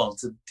pretty cool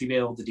to be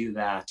able to do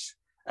that.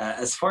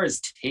 As far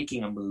as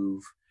taking a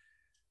move,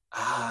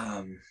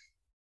 I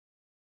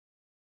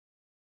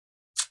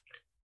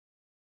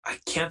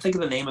can't think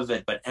of the name of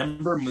it, but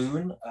Ember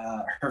Moon,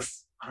 I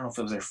don't know if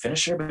it was her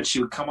finisher, but she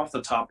would come off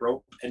the top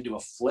rope and do a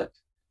flip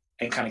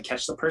and kind of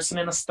catch the person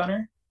in a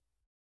stunner.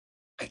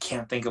 I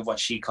can't think of what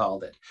she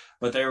called it,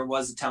 but there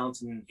was a talent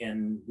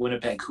in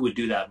Winnipeg who would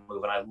do that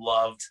move, and I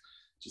loved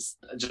just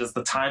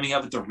the timing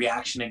of it, the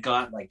reaction it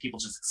got. Like, people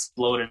just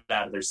exploded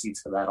out of their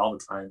seats for that all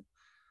the time.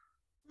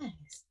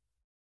 Nice.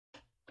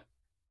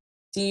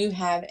 Do you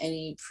have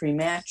any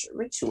pre-match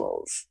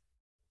rituals?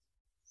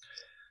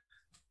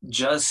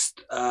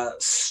 Just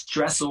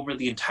stress over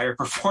the entire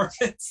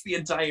performance the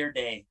entire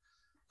day.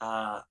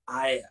 I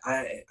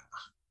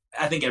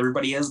think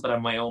everybody is, but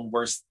I'm my own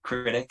worst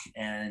critic,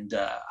 and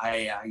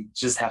I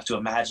just have to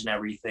imagine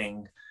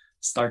everything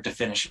start to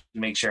finish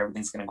and make sure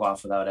everything's going to go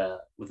off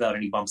without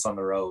any bumps on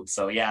the road.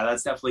 So yeah,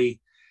 that's definitely,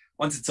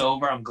 once it's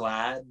over, I'm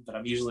glad, but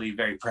I'm usually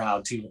very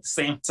proud too at the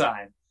same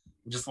time.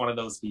 I'm just one of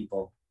those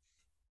people.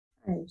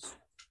 Nice.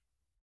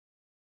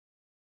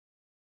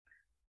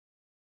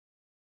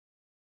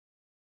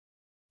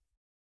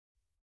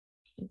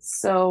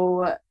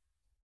 So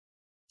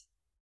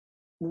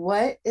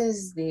what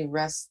is the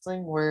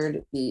wrestling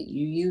word that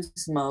you use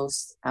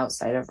most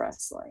outside of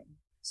wrestling?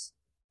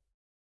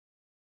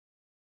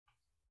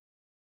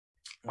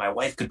 My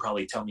wife could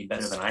probably tell me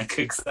better than I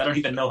could, because I don't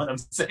even know what I'm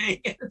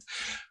saying.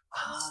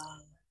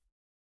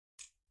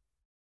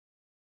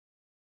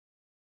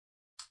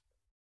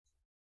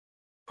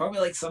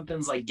 Probably like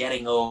something's like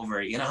getting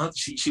over,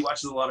 she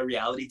watches a lot of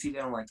reality TV,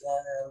 and I'm like,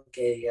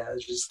 okay, yeah,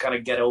 just kind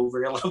of get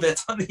over a little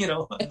bit on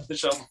the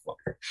show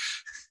before.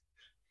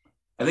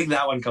 I think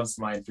that one comes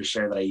to mind for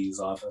sure that I use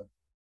often.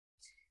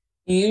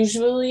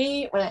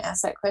 Usually when I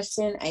ask that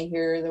question, I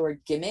hear the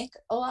word gimmick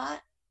a lot.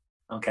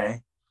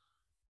 Okay.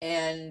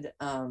 And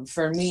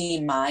for me,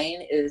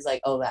 mine is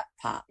like, oh, that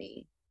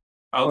poppy.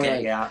 Okay,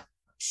 like yeah.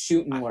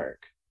 Shooting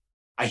work.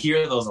 I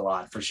hear those a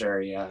lot for sure,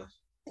 yeah.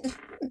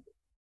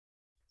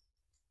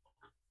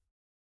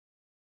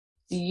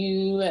 Do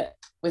you,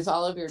 with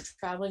all of your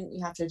traveling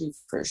you have to do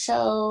for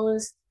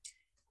shows,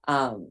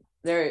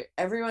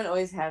 everyone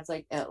always has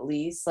like at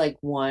least like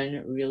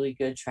one really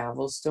good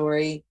travel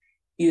story,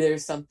 either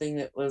something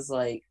that was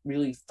like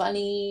really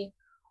funny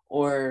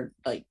or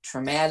like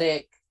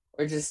traumatic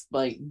or just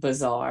like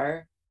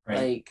bizarre. Right.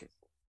 Like,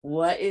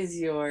 what is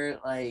your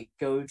like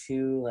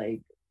go-to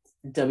like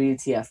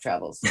WTF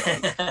travel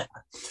story?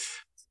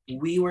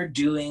 we were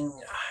doing,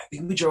 I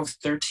think we drove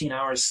 13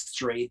 hours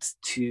straight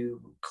to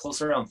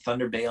close around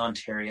Thunder Bay,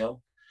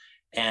 Ontario.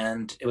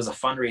 And it was a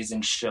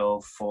fundraising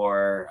show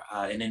for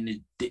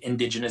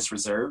Indigenous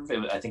reserve.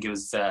 I think it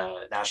was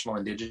National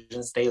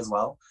Indigenous Day as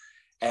well.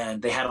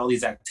 And they had all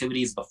these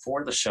activities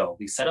before the show.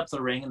 We set up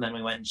the ring and then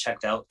we went and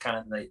checked out kind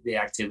of the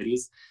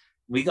activities.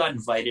 We got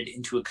invited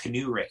into a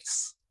canoe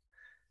race.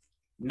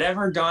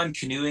 Never gone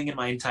canoeing in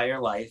my entire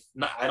life.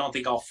 I don't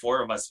think all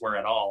four of us were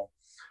at all.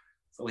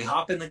 So we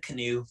hop in the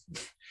canoe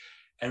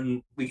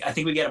and I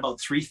think we get about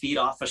 3 feet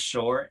off a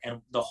shore and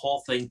the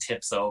whole thing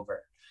tips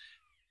over.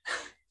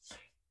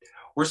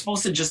 We're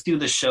supposed to just do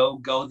the show,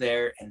 go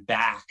there and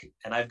back.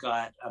 And I've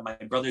got my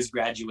brother's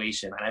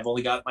graduation and I've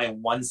only got my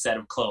one set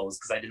of clothes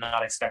because I did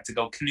not expect to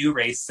go canoe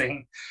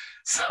racing.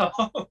 So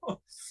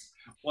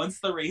once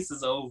the race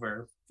is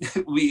over,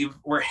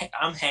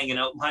 I'm hanging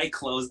out my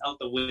clothes out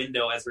the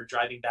window as we're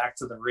driving back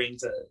to the ring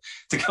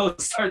to go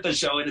start the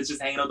show. And it's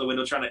just hanging out the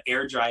window trying to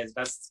air dry as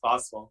best as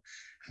possible.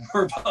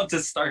 We're about to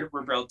start.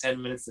 We're about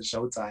 10 minutes to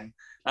showtime.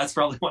 That's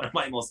probably one of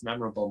my most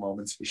memorable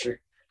moments for sure.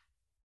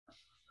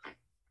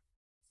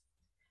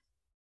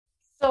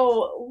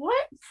 So,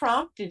 what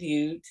prompted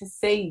you to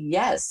say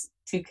yes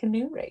to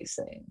canoe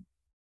racing?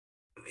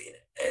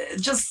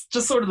 Just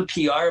sort of the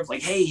PR of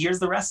like, hey, here's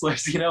the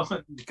wrestlers,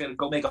 gonna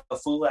go make a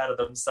fool out of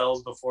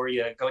themselves before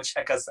you go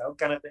check us out,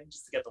 kind of thing,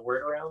 just to get the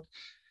word around.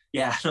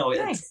 Yeah, no,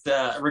 nice.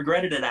 It's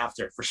regretted it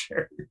after for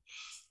sure.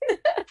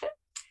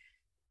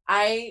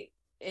 When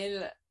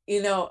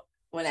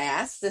I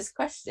asked this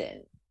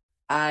question,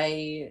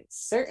 I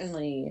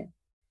certainly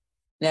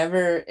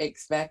never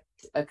expect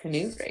a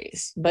canoe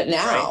race, but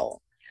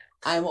now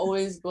I'm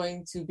always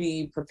going to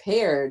be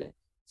prepared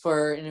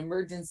for an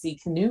emergency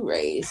canoe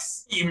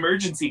race.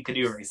 Emergency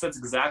canoe race. That's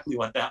exactly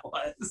what that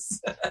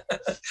was.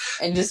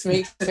 And just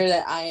make sure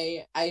that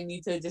I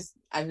need to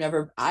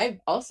I've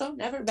also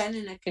never been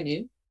in a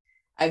canoe.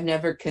 I've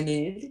never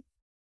canoed.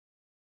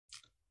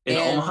 In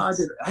Omaha,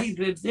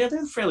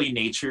 they're fairly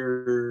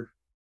nature.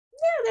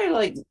 Yeah, they're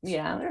like,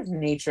 there's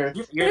nature.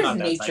 You're there's not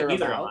that nature type.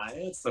 Neither about. am I.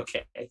 It's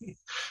okay.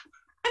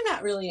 I'm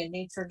not really a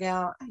nature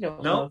gal. I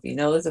don't know if you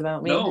know this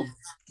about me.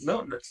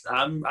 No,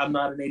 I'm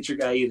not a nature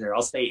guy either.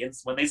 I'll stay in.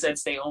 When they said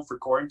stay home for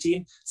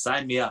quarantine,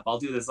 sign me up. I'll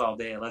do this all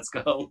day. Let's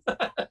go.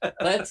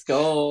 Let's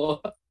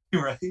go.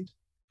 Right.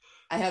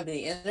 I have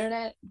the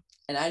internet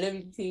and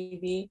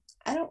IWTV.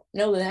 I don't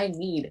know that I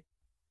need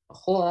a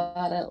whole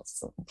lot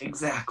else.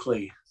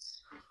 Exactly.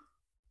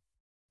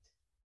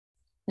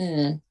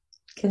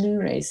 Canoe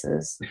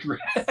races.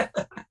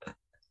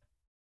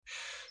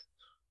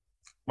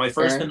 My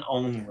first and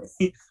only.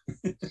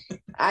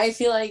 I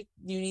feel like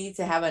you need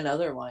to have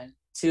another one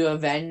to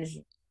avenge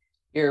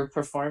your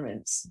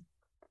performance.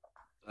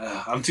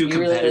 I'm too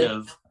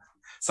competitive.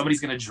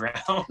 Somebody's going to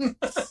drown.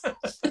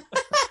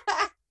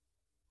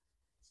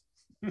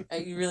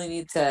 You really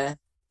need to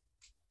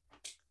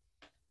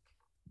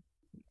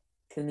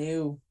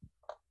canoe.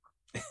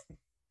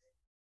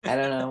 I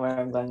don't know where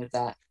I'm going with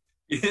that.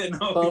 Yeah,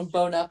 no.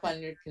 Bone up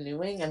on your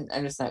canoeing?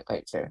 I'm just not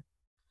quite sure.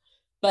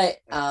 But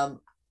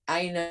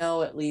I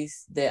know at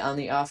least that on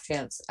the off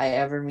chance I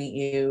ever meet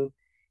you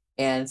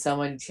and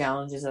someone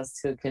challenges us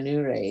to a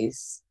canoe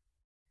race,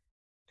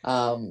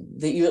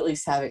 that you at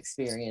least have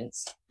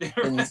experience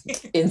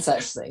in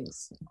such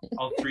things.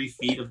 All 3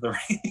 feet of the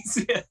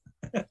race. Yeah.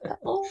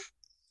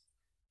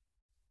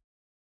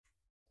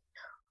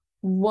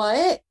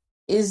 What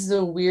is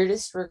the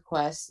weirdest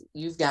request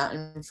you've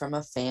gotten from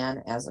a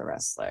fan as a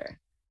wrestler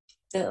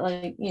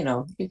that,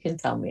 you can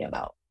tell me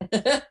about?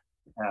 Yeah.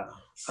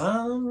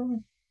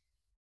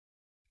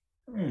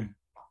 I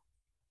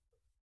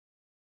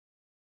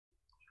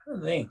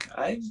think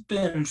I've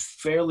been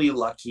fairly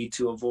lucky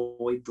to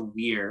avoid the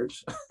weird.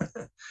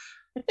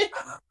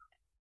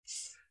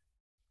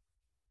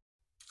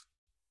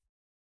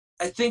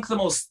 I think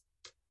it's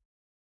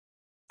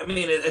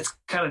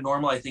kind of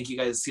normal. I think you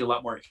guys see a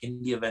lot more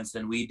indie events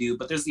than we do,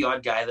 but there's the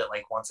odd guy that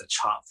wants a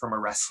chop from a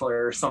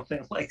wrestler or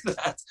something like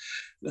that.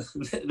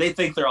 They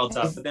think they're all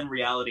tough, but then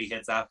reality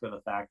hits after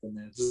the fact, and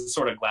they're just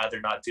sort of glad they're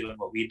not doing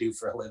what we do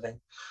for a living.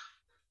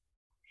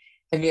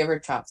 Have you ever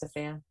chopped a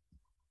fan?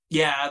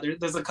 Yeah,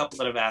 there's a couple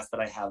that I've asked that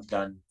I have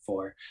done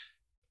for.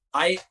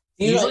 I'm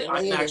usually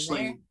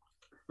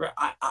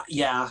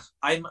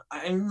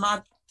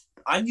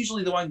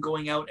the one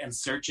going out and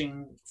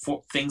searching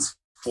for things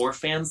for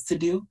fans to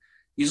do.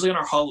 Usually on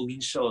our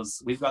Halloween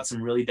shows, we've got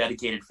some really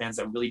dedicated fans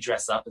that really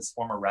dress up as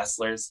former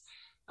wrestlers.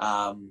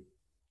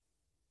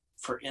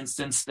 For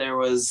instance, there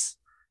was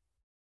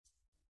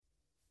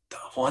the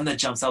one that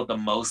jumps out the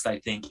most, I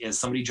think, is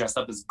somebody dressed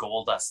up as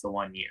Goldust the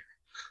one year.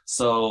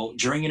 So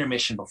during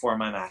intermission before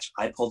my match,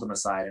 I pulled him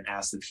aside and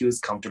asked if he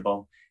was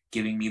comfortable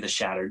giving me the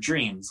Shattered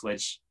Dreams,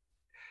 which,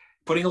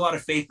 putting a lot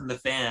of faith in the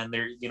fan,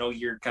 there,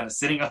 you're kind of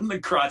sitting on the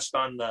crotch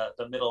on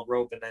the middle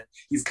rope, and then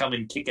he's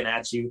coming kicking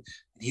at you.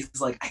 And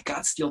he's like, I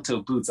got steel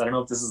toe boots. I don't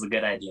know if this is a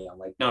good idea. I'm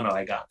like, no,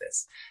 I got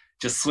this.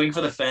 Just swing for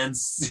the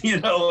fence,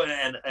 and I'll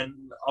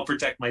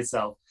protect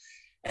myself.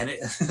 And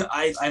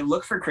I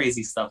look for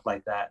crazy stuff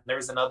like that. There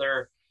was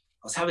another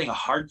was having a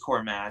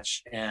hardcore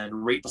match,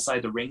 and right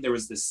beside the ring there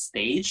was this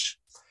stage,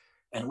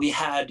 and we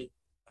had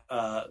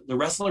the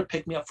wrestler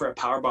picked me up for a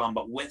power bomb,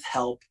 but with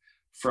help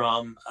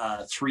from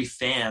three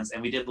fans,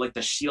 and we did like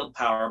the shield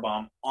power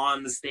bomb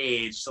on the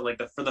stage. So like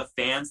for the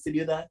fans to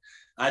do that,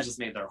 I just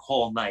made their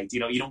whole night.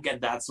 You know, you don't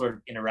get that sort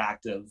of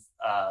interactive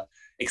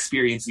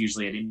experience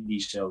usually at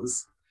indie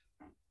shows.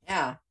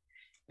 Yeah,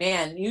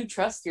 man, you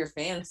trust your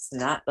fans to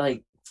not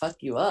like fuck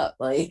you up,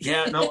 like.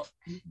 Yeah, no,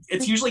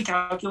 it's usually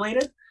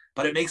calculated,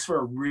 but it makes for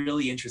a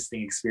really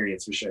interesting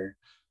experience for sure.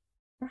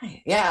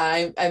 Right.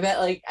 Yeah, I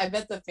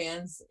bet the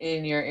fans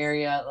in your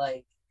area,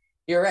 like,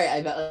 you're right.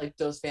 I bet like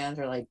those fans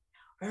are like,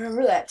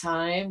 remember that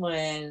time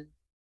when,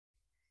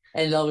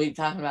 and they'll be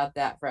talking about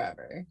that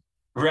forever.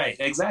 Right,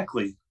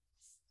 exactly.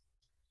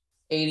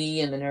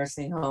 80 in the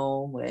nursing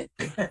home with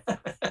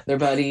their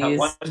buddies.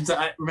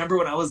 Remember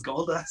when I was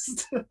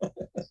Goldust?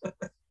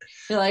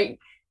 You're like,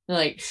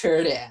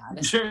 sure,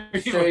 Dad. Sure,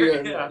 Sure,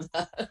 you're yeah.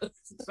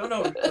 No,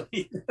 no,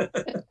 really.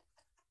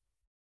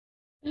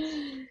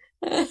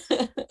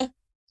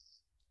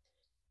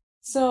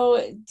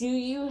 So, do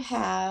you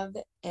have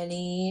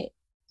any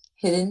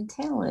hidden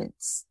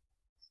talents?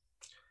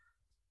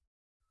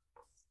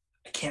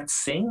 I can't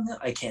sing.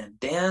 I can't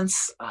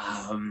dance.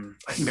 I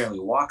can barely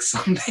walk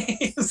some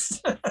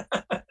days.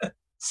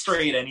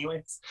 Straight,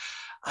 anyways.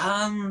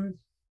 I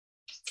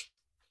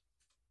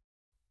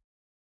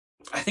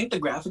think the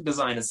graphic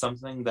design is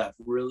something that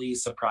really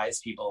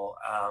surprised people.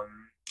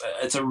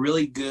 It's a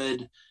really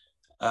good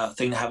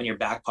thing to have in your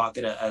back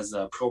pocket as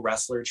a pro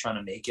wrestler trying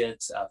to make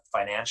it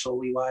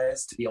financially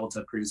wise, to be able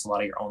to produce a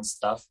lot of your own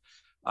stuff.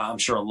 I'm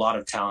sure a lot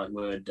of talent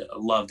would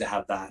love to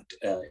have that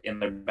in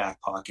their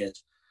back pocket.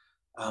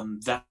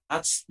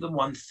 That's the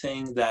one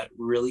thing that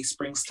really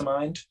springs to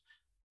mind.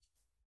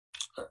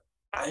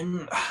 I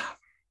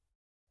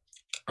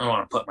don't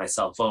want to put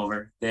myself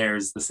over.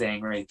 There's the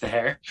saying right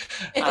there.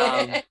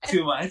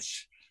 Too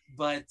much.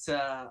 But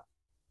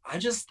I'm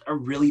just a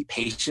really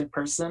patient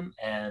person.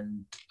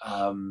 And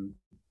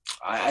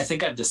I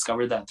think I've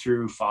discovered that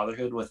through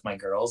fatherhood with my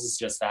girls. It's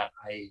just that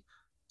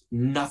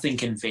nothing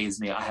can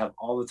phase me. I have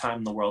all the time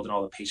in the world and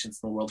all the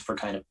patience in the world for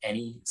kind of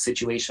any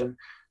situation.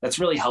 That's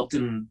really helped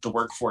in the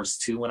workforce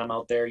too when I'm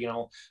out there. You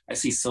know, I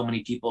see so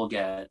many people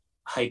get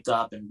hyped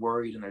up and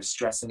worried and they're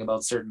stressing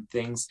about certain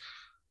things.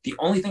 The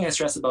only thing I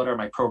stress about are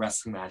my pro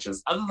wrestling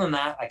matches. Other than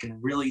that, I can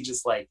really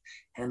just like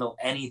handle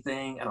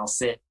anything, and I'll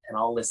sit and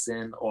I'll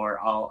listen, or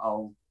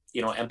I'll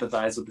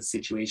empathize with the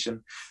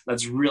situation.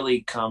 That's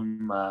really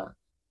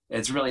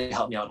it's really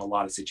helped me out in a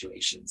lot of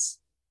situations.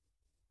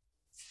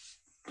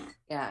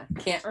 Yeah,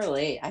 can't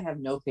relate. I have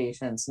no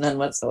patience, none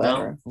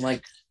whatsoever. No. I'm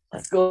like,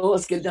 let's go,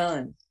 let's get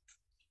done.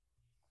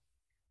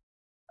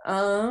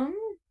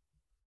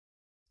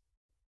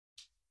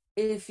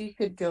 If you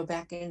could go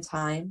back in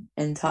time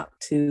and talk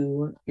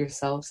to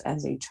yourself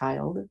as a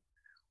child,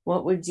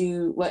 what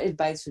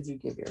advice would you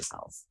give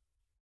yourself?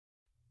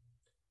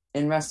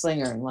 In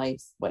wrestling or in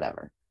life,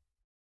 whatever.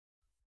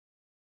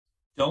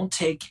 Don't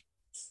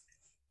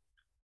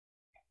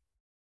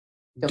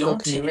go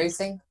canoe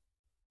racing?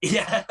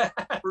 Yeah,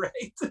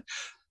 right.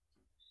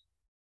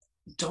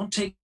 Don't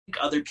take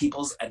other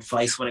people's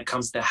advice when it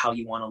comes to how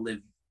you want to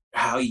live,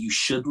 how you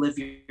should live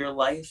your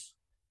life.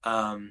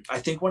 I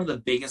think one of the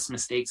biggest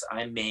mistakes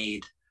I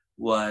made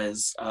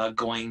was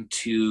going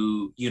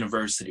to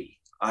university.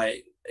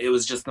 It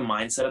was just the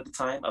mindset at the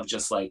time of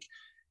just like,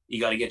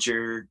 you got to get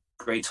your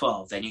grade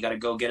 12, then you got to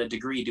go get a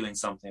degree doing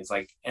something. It's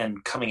like,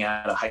 and coming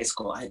out of high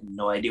school, I had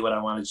no idea what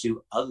I wanted to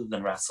do other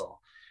than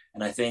wrestle.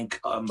 And I think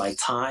my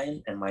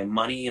time and my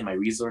money and my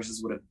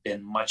resources would have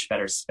been much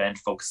better spent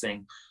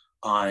focusing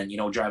on,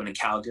 driving to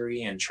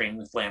Calgary and training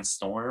with Lance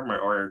Storm,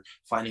 or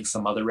finding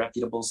some other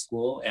reputable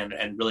school and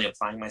really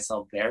applying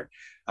myself there.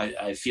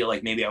 I feel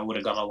like maybe I would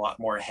have got a lot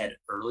more ahead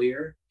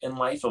earlier in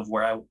life of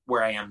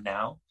where I am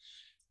now.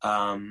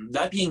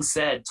 That being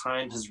said,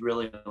 time has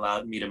really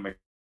allowed me to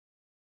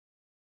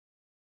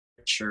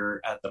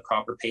mature at the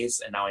proper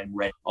pace, and now I'm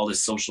ready. All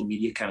this social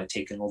media kind of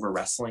taking over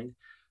wrestling.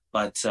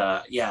 But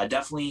yeah,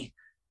 definitely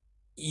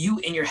you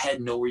in your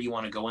head know where you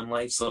want to go in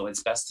life. So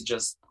it's best to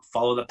just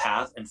follow the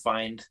path and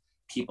find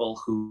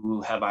people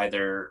who have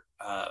either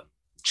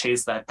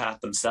chased that path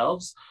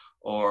themselves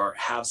or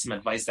have some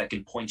advice that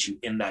can point you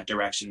in that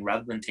direction,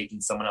 rather than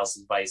taking someone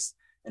else's advice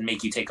and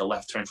make you take a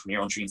left turn from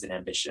your own dreams and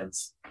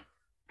ambitions.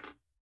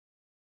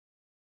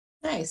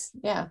 Nice.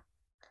 Yeah.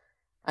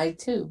 I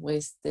too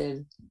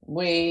wasted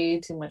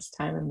way too much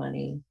time and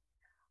money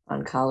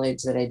on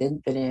college that I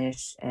didn't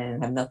finish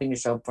and have nothing to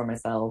show up for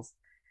myself.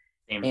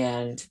 Same.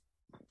 And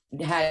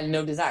had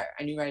no desire.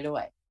 I knew right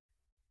away.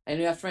 I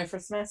knew after my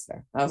first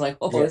semester. I was like,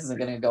 this isn't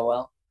going to go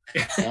well.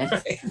 And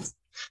right.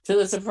 To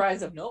the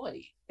surprise of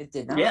nobody, it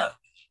did not. Yeah,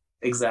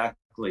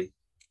 exactly.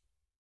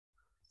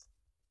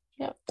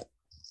 Yep.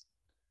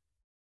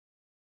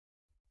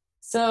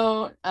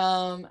 So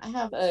I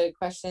have a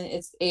question.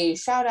 It's a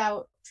shout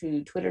out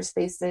to Twitter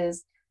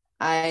Spaces.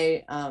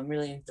 I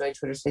really enjoy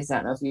Twitter Spaces. I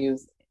don't know if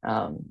you've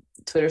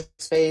Twitter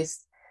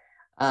Space.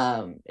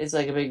 It's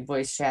like a big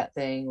voice chat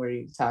thing where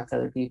you talk to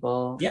other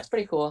people. Yeah. It's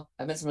pretty cool.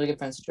 I've met some really good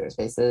friends with Twitter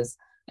Spaces,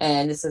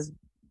 and this is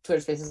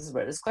Twitter Spaces is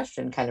where this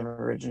question kind of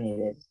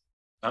originated.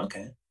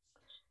 Okay.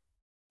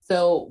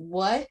 So,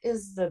 what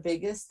is the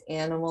biggest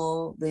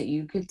animal that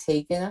you could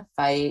take in a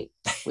fight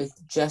with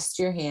just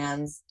your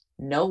hands,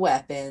 no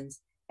weapons,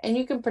 and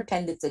you can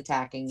pretend it's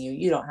attacking you?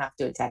 You don't have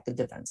to attack a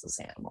defenseless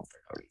animal for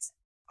no reason.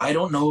 I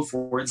don't know if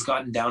word's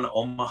gotten down to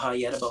Omaha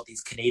yet about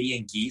these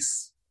Canadian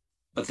geese,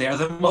 but they're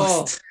the Oh,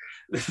 most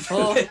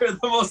oh, they're the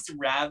most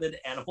rabid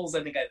animals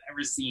I think I've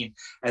ever seen.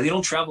 And they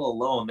don't travel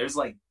alone. There's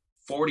like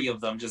 40 of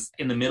them just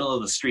in the middle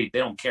of the street. They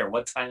don't care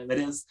what time it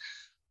is.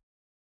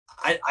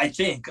 I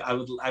think I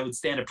would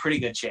stand a pretty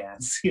good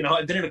chance. You know,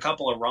 I've been in a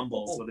couple of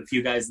rumbles with a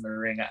few guys in the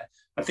ring.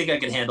 I think I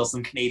could handle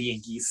some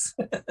Canadian geese.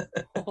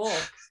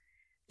 oh.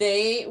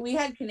 We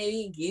had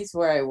Canadian geese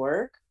where I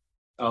work,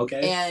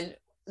 Okay. and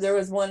there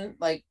was one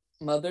like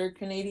mother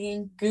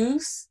Canadian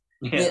goose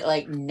Yeah. that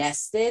like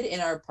nested in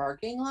our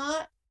parking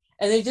lot,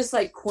 and they just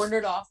like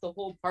cornered off the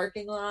whole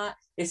parking lot.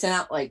 They sent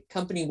out like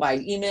company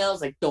wide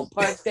emails like don't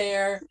park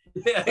there.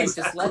 Yeah, Like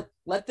exactly. just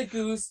let the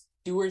goose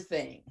do her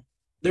thing.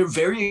 They're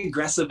very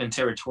aggressive and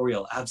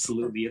territorial.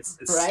 Absolutely. It's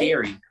Right?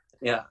 scary.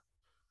 Yeah.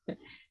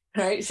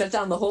 Right? Shut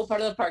down the whole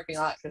part of the parking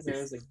lot because there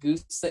was a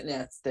goose that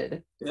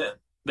nested. Yeah.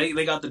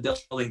 They got the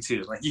building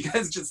too. Like you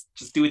guys just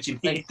do what you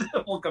need.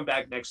 Like, we'll come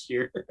back next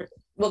year.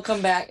 We'll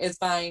come back. It's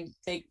fine.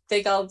 Take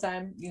all the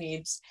time you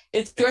need.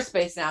 It's your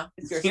space now.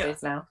 It's your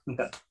space now.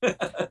 Yeah.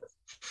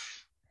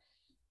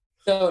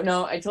 So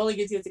no, I totally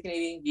get you with the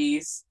Canadian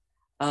geese.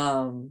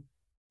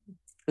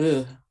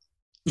 Ugh.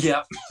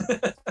 Yeah.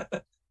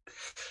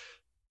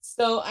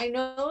 So I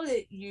know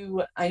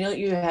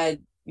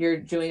you're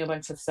doing a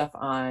bunch of stuff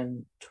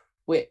on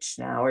Twitch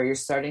now, or you're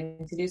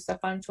starting to do stuff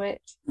on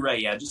Twitch.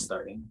 Right. Yeah. Just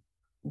starting.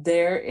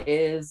 There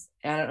is,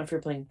 I don't know if you're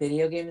playing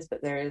video games,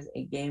 but there is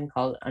a game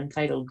called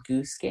Untitled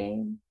Goose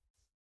Game.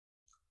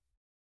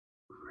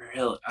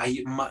 Really?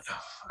 I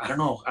don't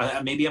know.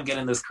 Maybe I'm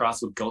getting this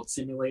cross with Goat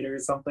Simulator or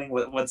something.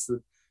 What's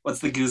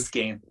the goose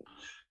game?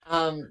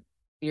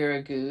 You're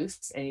a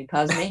goose and you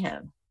cause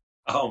mayhem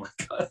Oh my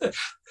god!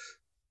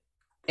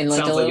 in like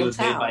Sounds a like it little was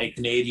made town. by a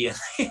Canadian.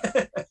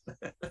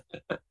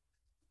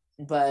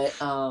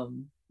 But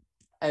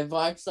I've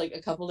watched like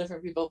a couple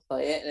different people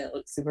play it, and it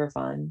looks super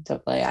fun to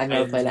play. I've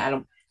never played it. I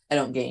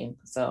don't game,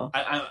 so.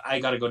 I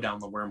got to go down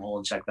the wormhole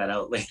and check that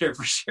out later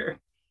for sure.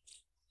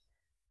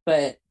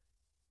 But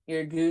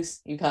you're a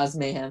goose, you cause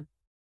mayhem.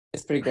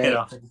 It's pretty great.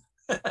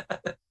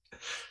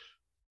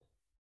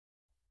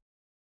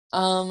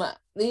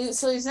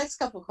 So these next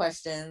couple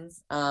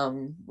questions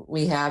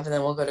we have, and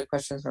then we'll go to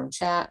questions from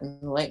chat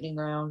and lightning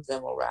rounds,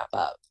 then we'll wrap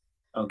up.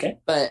 Okay.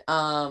 But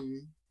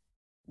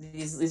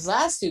these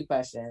last two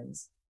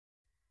questions,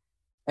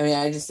 I mean,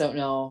 I just don't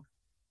know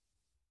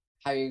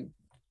how you're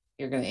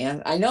going to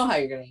answer. I know how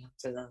you're going to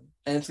answer them,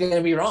 and it's going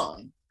to be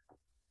wrong.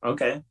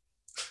 Okay.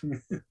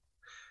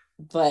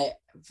 But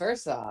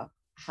first off,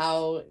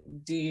 how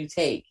do you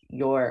take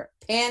your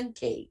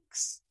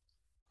pancakes?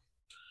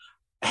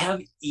 I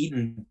have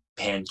eaten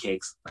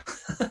pancakes.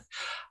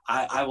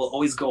 I will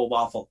always go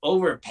waffle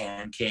over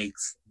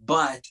pancakes,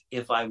 but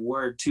if I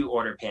were to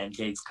order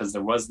pancakes because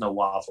there was no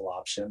waffle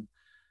option,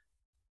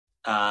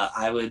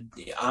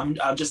 I'm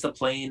just a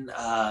plain.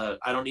 I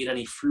don't need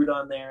any fruit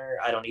on there.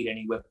 I don't need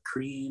any whipped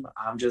cream.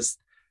 I'm just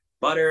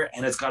butter,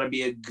 and it's got to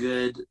be a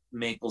good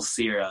maple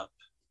syrup.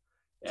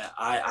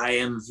 I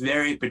am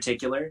very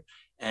particular,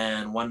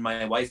 and when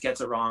my wife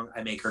gets it wrong,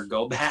 I make her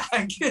go back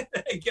and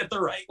get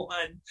the right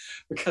one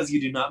because you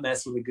do not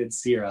mess with a good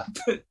syrup.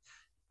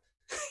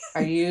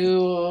 Are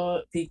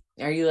you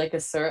like a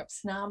syrup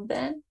snob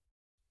then?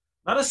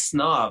 Not a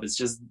snob. It's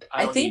just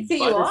I think that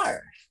you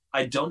are.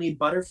 I don't need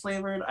butter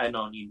flavored. I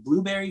don't need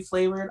blueberry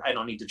flavored. I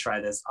don't need to try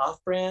this off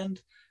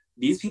brand.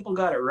 These people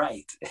got it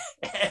right,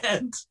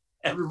 and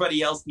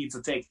everybody else needs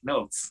to take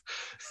notes.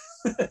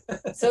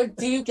 So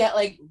do you get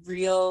like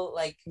real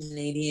like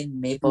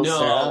Canadian maple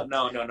syrup?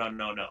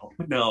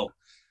 No.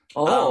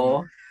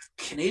 Oh.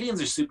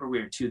 Canadians are super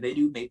weird too. They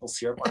do maple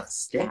syrup on a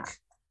stick. Yeah.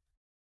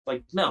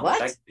 Like no.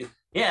 What?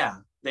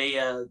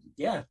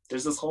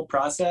 There's this whole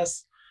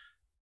process.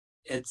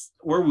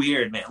 We're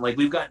weird, man. Like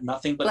we've got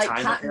nothing but like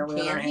time cotton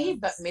apparently on our candy, hands.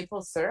 but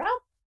maple syrup?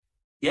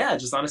 Yeah,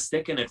 just on a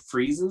stick and it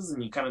freezes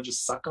and you kind of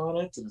just suck on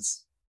it and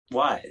it's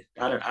why?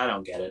 I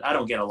don't get it. I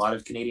don't get a lot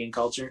of Canadian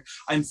culture.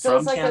 I'm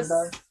from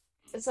Canada.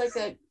 It's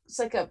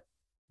like a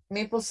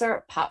maple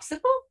syrup popsicle?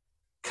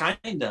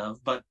 Kind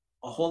of, but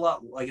a whole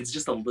lot, like it's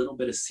just a little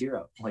bit of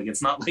syrup. Like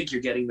it's not like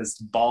you're getting this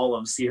ball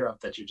of syrup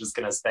that you're just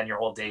gonna spend your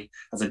whole day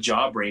as a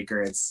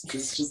jawbreaker. It's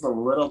just a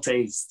little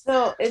taste.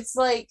 So it's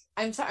like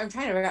I'm trying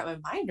to wrap my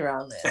mind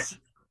around this.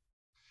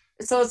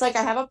 So it's like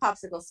I have a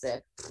popsicle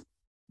stick,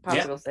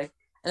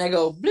 and I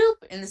go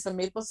bloop into some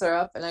maple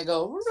syrup, and I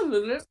go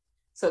bloop,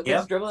 so it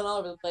goes dribbling all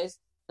over the place.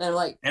 And I'm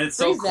like, and it's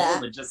so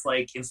cold, it just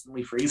like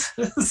instantly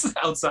freezes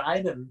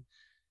outside, and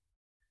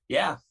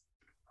yeah.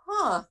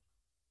 Huh.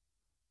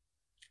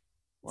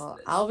 Well,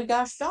 I'll be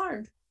gosh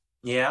darned.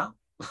 Yeah.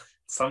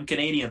 some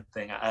Canadian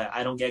thing.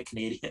 I don't get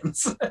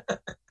Canadians.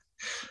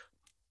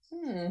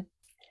 Hmm.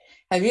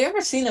 Have you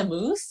ever seen a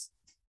moose?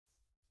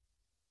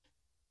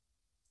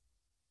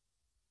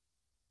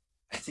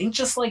 I think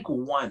just like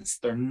once.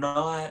 They're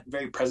not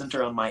very present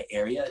around my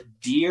area.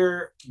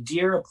 Deer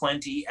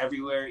aplenty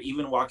everywhere.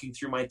 Even walking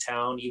through my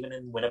town, even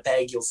in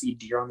Winnipeg, you'll see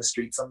deer on the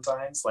street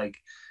sometimes. Like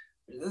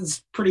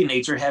it's pretty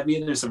nature heavy.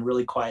 There's some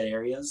really quiet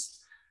areas,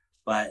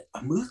 but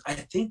a moose. I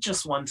think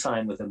just one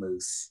time with a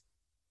moose.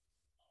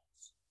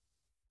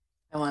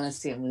 I want to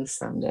see a moose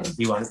someday.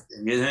 You want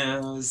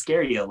to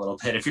scare you a little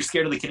bit. If you're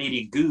scared of the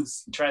Canadian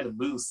goose, you try the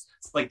moose.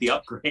 It's like the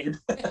upgrade.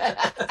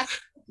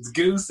 It's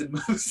goose and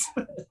moose.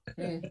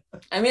 I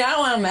mean, I don't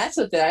want to mess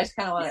with it. I just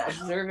kind of want to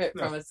observe it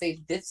from a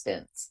safe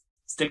distance.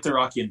 Stick to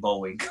Rocky and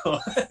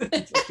Bullwinkle.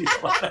 Be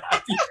a lot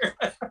happier.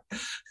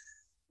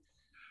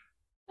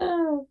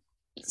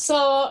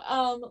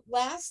 So,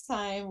 last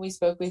time we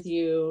spoke with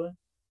you,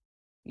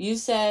 you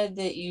said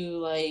that you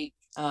like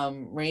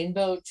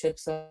Rainbow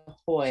Chips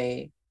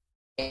Ahoy,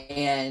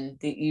 and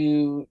that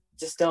you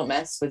just don't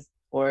mess with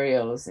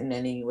Oreos in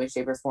any way,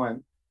 shape, or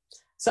form.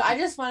 So I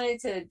just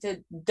wanted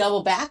to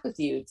double back with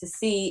you to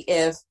see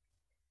if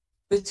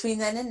between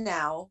then and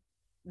now,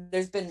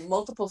 there's been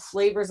multiple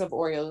flavors of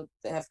Oreo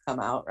that have come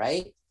out,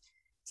 right?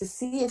 To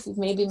see if you've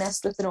maybe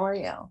messed with an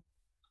Oreo.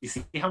 You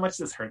see how much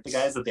this hurt the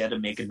guys that they had to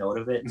make a note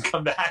of it and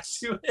come back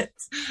to it?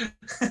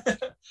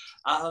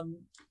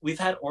 We've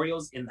had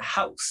Oreos in the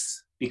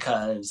house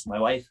because my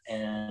wife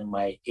and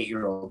my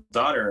 8-year-old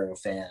daughter are a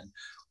fan.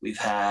 We've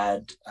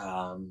had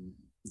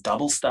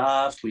double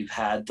stuffed. We've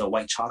had the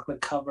white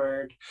chocolate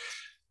covered.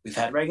 We've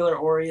had regular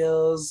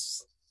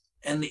Oreos.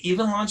 And they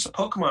even launched the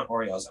Pokemon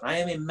Oreos. And I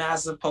am a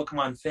massive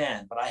Pokemon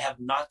fan, but I have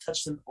not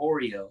touched an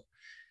Oreo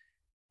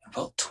in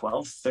about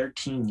 12,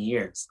 13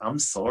 years. I'm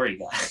sorry,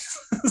 guys.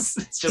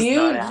 It's just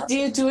not happening. Do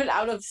you do it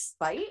out of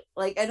spite?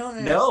 Like, I don't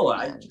understand. No,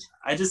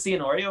 I just see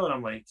an Oreo and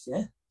I'm like,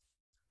 yeah.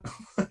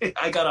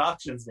 I got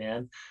options,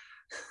 man.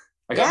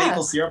 I got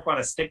maple syrup on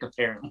a stick,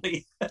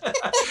 apparently.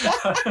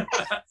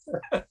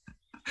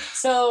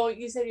 So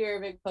you said you're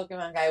a big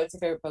Pokemon guy. What's your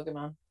favorite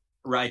Pokemon?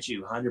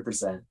 Raichu,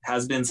 100%.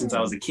 Has been since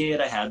I was a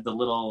kid. I had the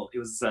little, it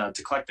was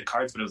to collect the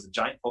cards, but it was a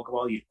giant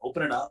Pokeball. You'd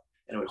open it up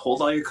and it would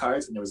hold all your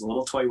cards, and there was a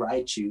little toy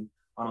Raichu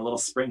on a little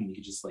spring, and you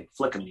could just like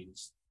flick them and you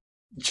just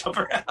jump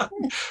around.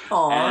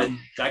 Aww. And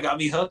that got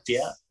me hooked,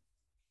 yeah.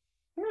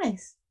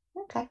 Nice.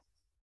 Okay.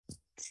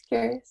 Just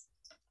curious.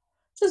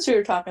 Since we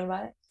were talking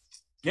about it.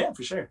 Yeah,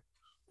 for sure.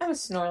 I'm a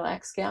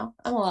Snorlax gal.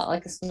 I'm a lot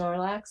like a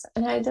Snorlax,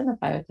 and I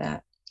identify with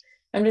that.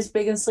 I'm just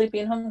big and sleepy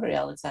and hungry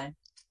all the time.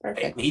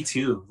 Perfect. Hey, me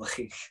too.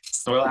 Like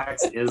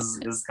Snorlax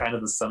is kind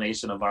of the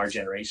summation of our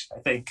generation,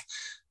 I think.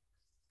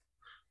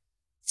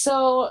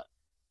 So,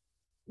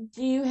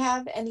 do you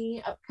have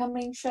any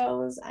upcoming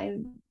shows? I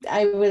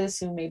would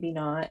assume maybe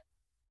not.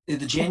 The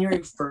January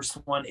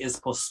 1st one is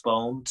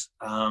postponed.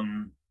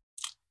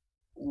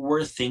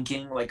 We're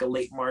thinking like a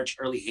late March,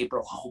 early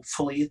April,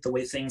 hopefully, the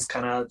way things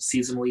kind of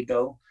seasonally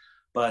go.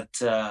 But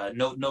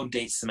no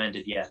date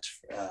cemented yet.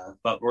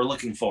 But we're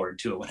looking forward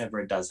to it whenever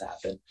it does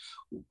happen.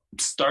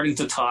 Starting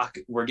to talk,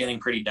 we're getting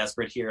pretty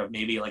desperate here of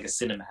maybe like a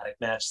cinematic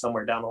match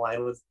somewhere down the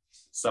line with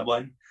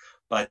someone.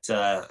 But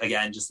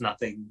again, just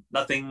nothing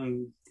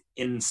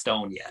in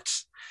stone yet.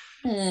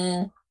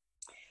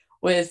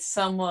 With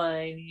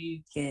someone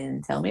you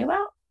can tell me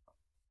about?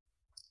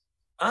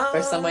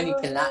 Or someone you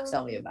cannot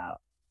tell me about?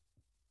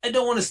 I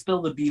don't want to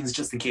spill the beans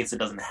just in case it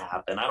doesn't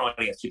happen. I don't want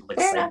to get people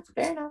excited.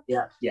 Fair enough.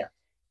 Yeah.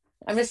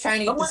 I'm just trying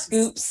to get the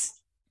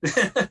scoops.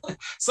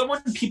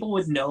 Someone people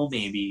would know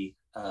maybe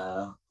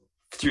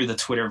through the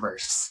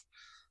Twitterverse.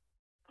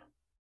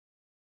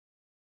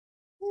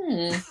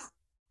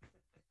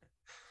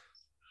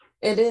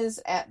 It is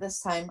at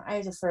this time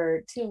I defer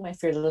to my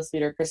fearless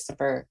leader,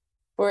 Christopher,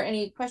 for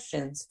any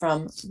questions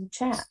from the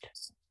chat.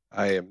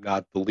 I am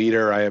not the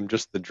leader. I am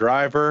just the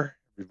driver.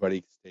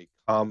 Everybody stay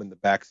calm in the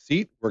back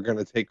seat. We're going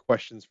to take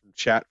questions from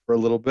chat for a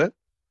little bit.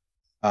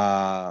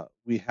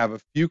 We have a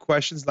few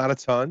questions, not a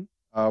ton.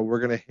 We're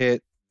going to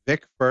hit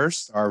Vic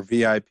first, our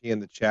VIP in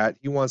the chat.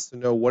 He wants to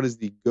know, what is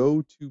the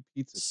go-to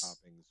pizza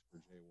toppings for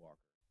Jay Walker?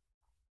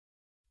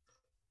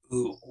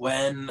 Ooh,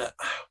 when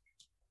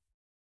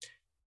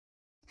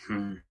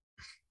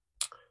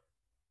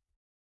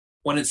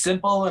it's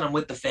simple and I'm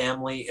with the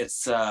family,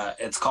 it's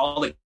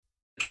called a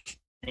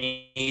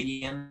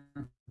Canadian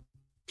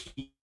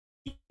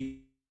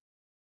pizza.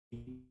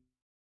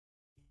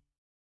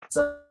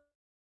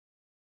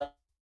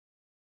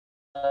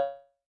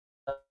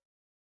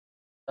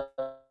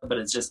 But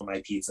it's just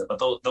my pizza. But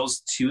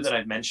those two that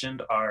I've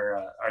mentioned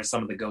are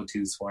some of the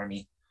go-tos for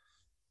me.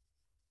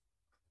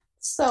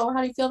 So,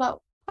 how do you feel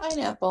about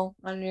pineapple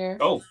on your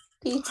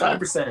pizza?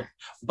 100%.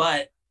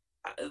 But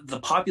the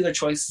popular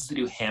choice is to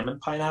do ham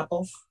and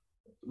pineapple.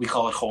 We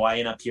call it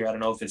Hawaiian up here. I don't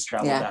know if it's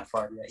traveled that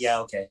far yet. Yeah,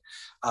 okay.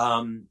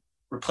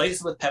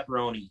 Replace it with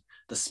pepperoni.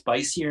 The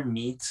spicier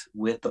meat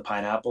with the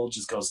pineapple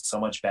just goes so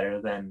much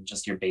better than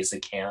just your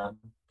basic ham.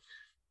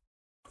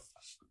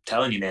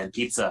 Telling you, man,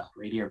 pizza,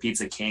 Radio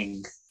Pizza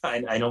King.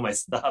 I know my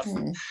stuff.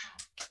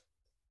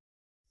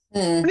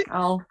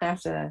 I'll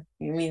have to.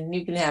 You mean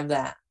you can have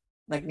that?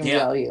 Like, can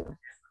Yeah, mail you.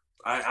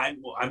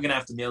 I'm gonna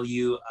have to mail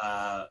you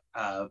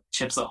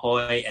Chips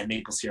Ahoy and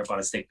maple syrup on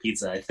a stick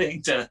pizza. I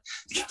think to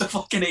get the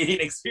full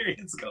Canadian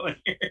experience going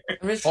here.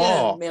 I'm just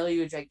gonna Oh, mail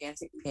you a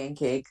gigantic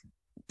pancake.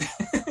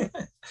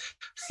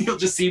 You'll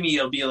just see me.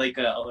 It'll be like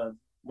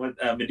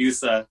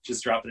Medusa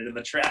just dropping it in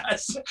the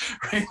trash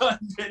right on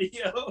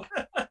video.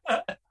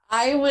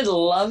 I would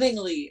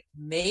lovingly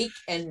make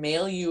and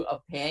mail you a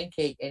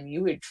pancake, and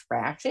you would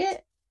trash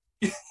it.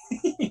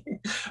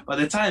 By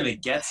the time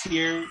it gets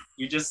here,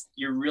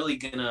 you're really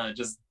gonna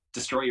just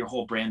destroy your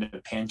whole brand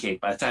of pancake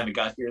by the time it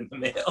got here in the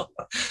mail.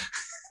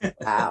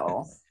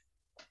 Wow.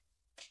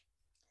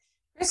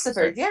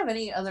 Christopher, do you have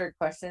any other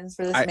questions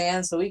for this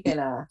man so we can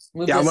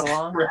move yeah, this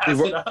along?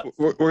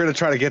 we're going to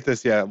try to get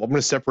this. Yeah, I'm going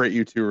to separate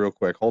you two real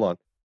quick. Hold on.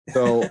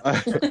 So,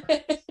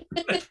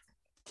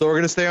 so we're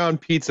going to stay on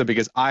pizza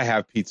because I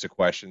have pizza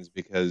questions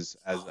because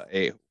as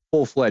a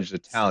full-fledged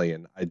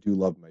Italian, I do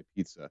love my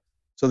pizza.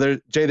 So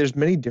there's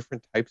many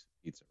different types of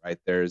pizza, right?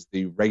 There's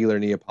the regular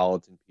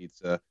Neapolitan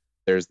pizza.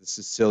 There's the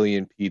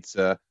Sicilian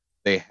pizza.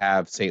 They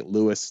have St.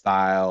 Louis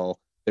style.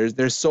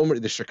 There's so many,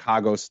 the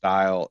Chicago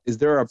style. Is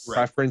there a Right.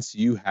 preference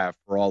you have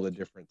for all the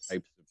different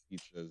types of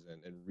pizzas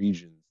and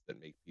regions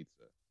that make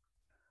pizza?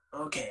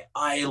 Okay,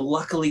 I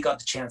luckily got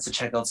the chance to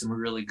check out some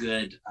really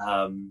good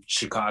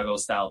Chicago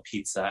style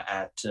pizza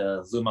at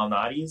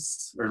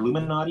Luminati's,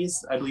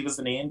 I believe is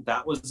the name.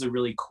 That was a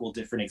really cool,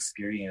 different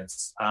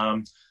experience.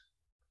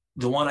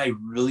 The one I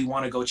really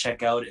want to go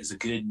check out is a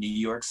good New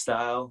York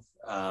style.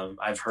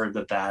 I've heard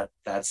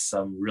that's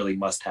some really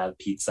must-have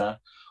pizza.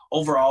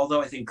 Overall,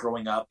 though, I think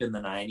growing up in the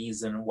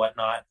 90s and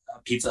whatnot,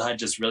 Pizza Hut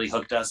just really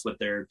hooked us with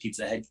their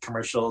Pizza Head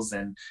commercials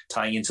and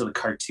tying into the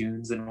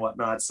cartoons and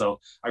whatnot. So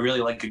I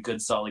really like a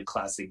good, solid,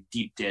 classic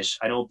deep dish.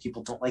 I know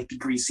people don't like the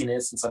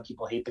greasiness and some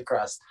people hate the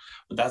crust,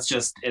 but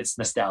it's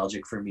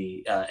nostalgic for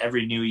me.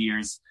 Every New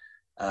Year's,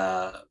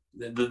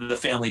 the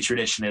family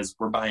tradition is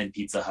we're buying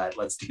Pizza Hut.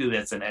 Let's do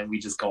this. And we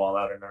just go all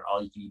out in our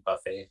all-you-can-eat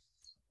buffet.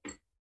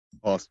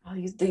 Awesome.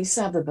 Oh, they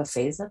still have the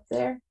buffets up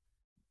there?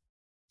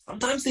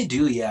 Sometimes they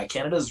do, yeah.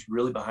 Canada's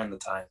really behind the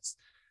times.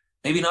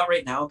 Maybe not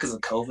right now because of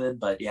COVID,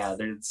 but yeah,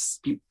 there's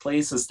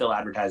places still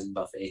advertising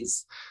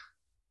buffets.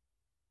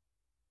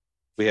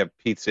 We have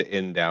Pizza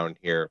Inn down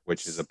here,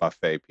 which is a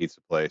buffet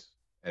pizza place,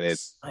 and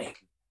it's Like,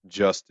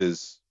 just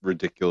as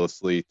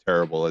ridiculously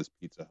terrible as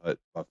Pizza Hut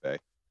buffet.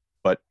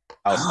 But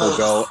I'll still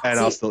go and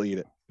I'll still eat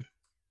it.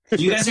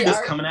 you guys are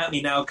just coming at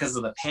me now because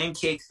of the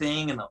pancake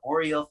thing and the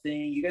Oreo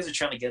thing. You guys are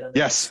trying to get under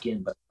my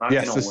skin, but not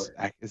Yes, gonna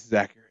work. this is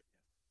accurate.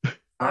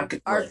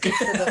 Our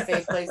pizza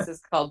buffet place is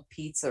called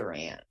Pizza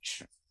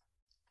Ranch.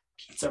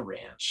 Pizza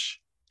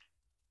Ranch.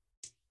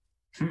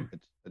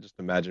 I just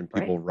imagine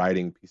people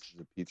riding pieces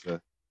of pizza.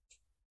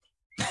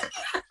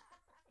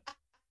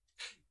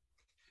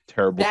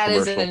 Terrible That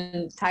commercial. is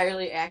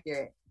entirely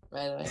accurate,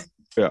 by the way.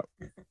 Yeah.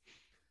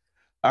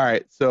 All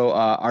right. So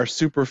our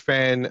super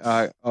fan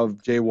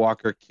of Jay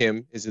Walker,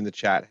 Kim, is in the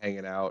chat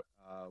hanging out.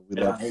 We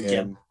love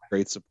Kim.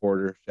 Great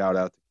supporter. Shout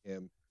out to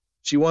Kim.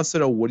 She wants to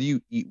know, what do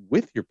you eat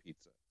with your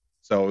pizza?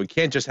 So we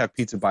can't just have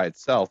pizza by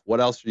itself.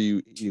 What else are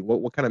you eating?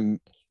 What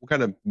kind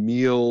of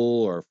meal,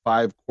 or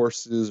 5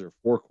 courses or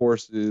 4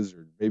 courses,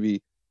 or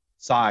maybe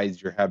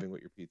sides you're having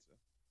with your pizza?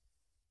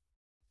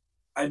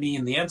 I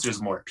mean, the answer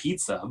is more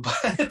pizza,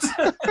 but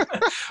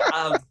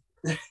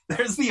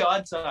there's the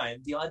odd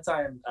time. The odd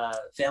time,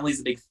 family's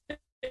a big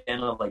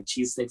fan of like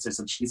cheese sticks or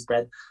some cheese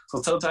bread.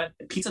 So sometimes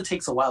pizza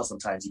takes a while.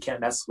 Sometimes you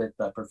can't mess with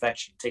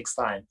perfection. It takes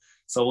time.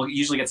 So we'll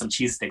usually get some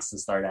cheese sticks to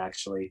start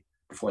actually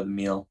before the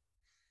meal.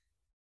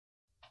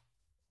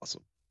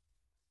 Awesome.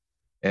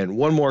 And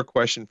one more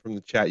question from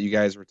the chat. You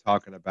guys were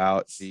talking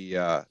about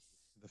the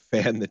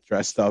fan that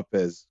dressed up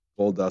as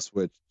Goldust,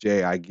 which,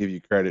 Jay, I give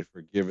you credit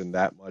for giving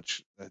that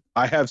much.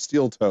 I have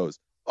steel toes.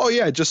 Oh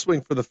yeah, just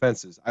swing for the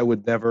fences. I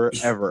would never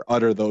ever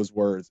utter those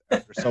words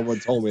after someone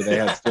told me they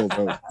had steel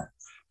toes.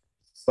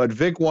 But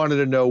Vic wanted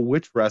to know,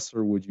 which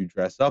wrestler would you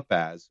dress up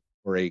as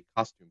for a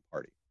costume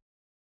party?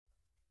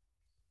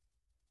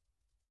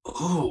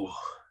 Ooh,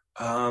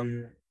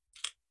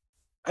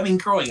 I mean,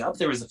 growing up,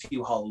 there was a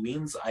few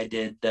Halloweens. I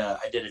did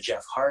a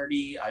Jeff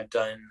Hardy. I've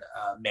done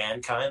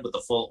Mankind with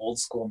the full old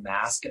school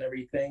mask and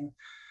everything.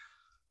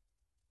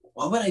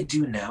 What would I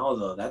do now,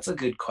 though? That's a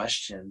good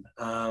question.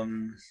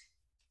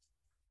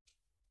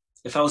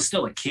 If I was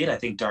still a kid, I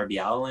think Darby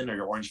Allin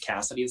or Orange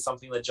Cassidy is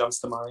something that jumps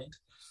to mind.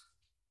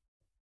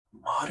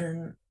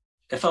 Modern.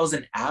 If I was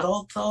an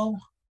adult, though,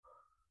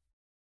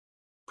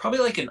 probably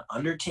like an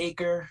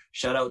Undertaker.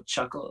 Shout out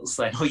Chuckles.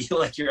 I know you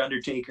like your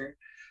Undertaker.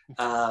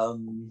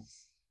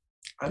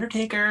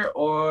 Undertaker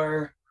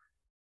or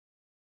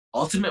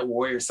Ultimate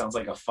Warrior sounds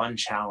like a fun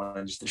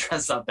challenge to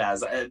dress up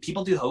as.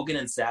 People do Hogan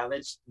and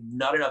Savage.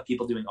 Not enough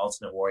people doing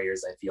Ultimate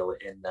Warriors, I feel,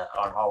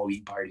 on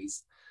Halloween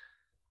parties.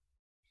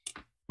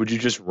 Would you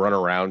just run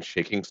around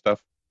shaking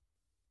stuff?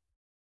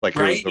 Like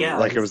right?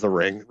 It was the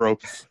ring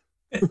ropes?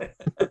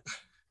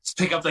 Just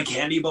pick up the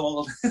candy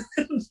bowl.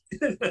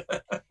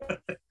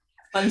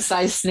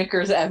 Fun-sized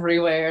Snickers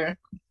everywhere.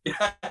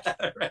 Yeah,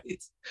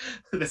 right.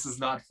 This is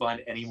not fun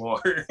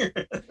anymore.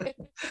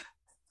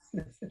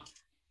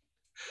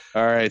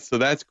 All right, so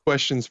that's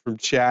questions from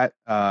chat.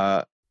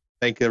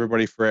 Thank you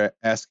everybody for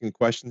asking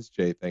questions.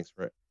 Jay, thanks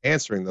for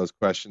answering those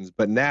questions.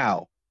 But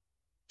now,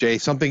 Jay,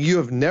 something you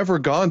have never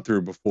gone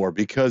through before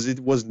because it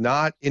was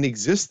not in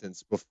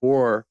existence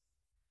before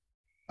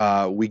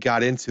we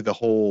got into the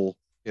whole,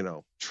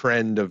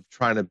 trend of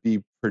trying to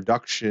be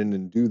production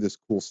and do this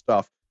cool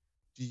stuff.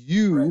 Do Right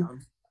you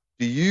on.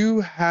 do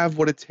you have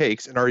what it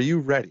takes, and are you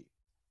ready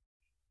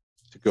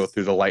to go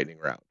through the lightning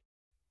round?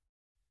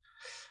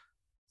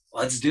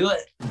 Let's do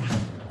it. All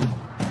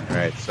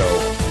right, so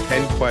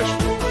 10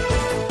 questions.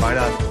 Try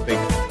not to think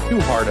too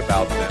hard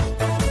about them.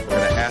 We're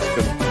going to ask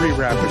them 3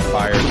 rapid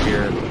fire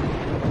here.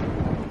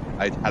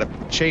 I had to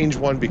change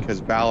one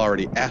because Val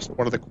already asked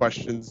one of the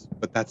questions,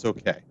 but that's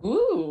okay.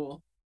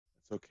 Ooh.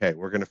 It's okay.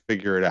 We're going to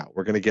figure it out.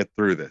 We're going to get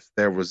through this.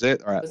 There was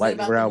it. All right, Was it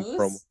about the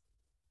moose?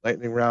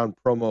 Lightning round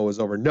promo is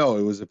over. No,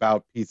 it was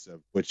about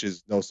pizza, which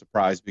is no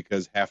surprise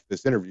because half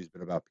this interview has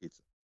been about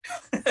pizza.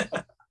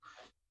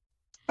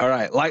 All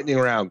right, lightning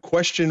round.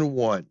 Question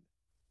 1.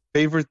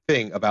 Favorite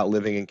thing about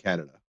living in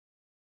Canada?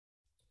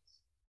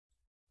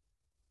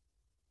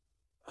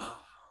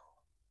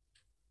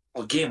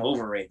 Well, game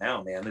over right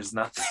now, man. There's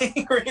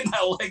nothing right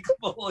now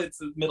likable. It's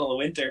the middle of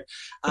winter.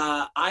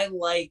 I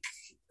like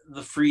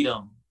the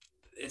freedom.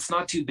 It's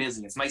not too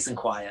busy. It's nice and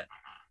quiet.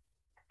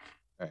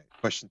 All right,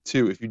 question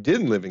 2. If you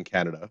didn't live in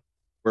Canada,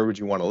 where would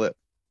you want to live?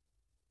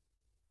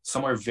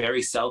 Somewhere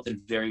very south and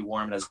very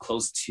warm and as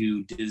close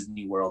to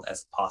Disney World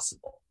as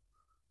possible.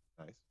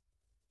 Nice.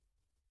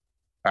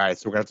 All right,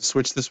 so we're going to have to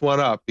switch this one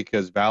up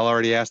because Val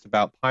already asked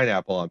about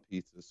pineapple on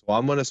pizza. So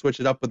I'm going to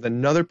switch it up with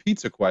another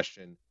pizza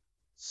question.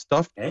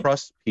 Stuffed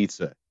crust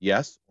pizza,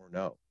 yes or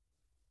no?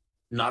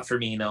 Not for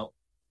me, no.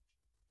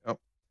 No.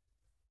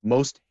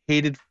 Most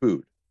hated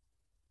food?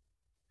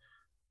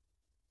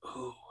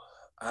 Ooh,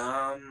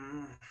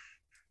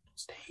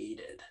 most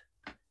hated.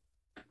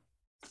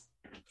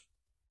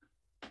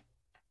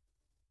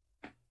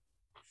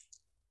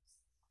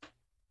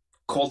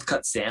 Cold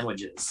cut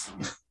sandwiches.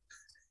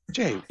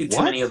 Jay,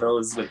 too many of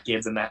those with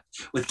kids in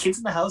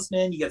the house,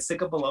 man. You get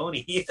sick of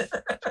bologna. Jay,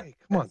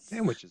 come on,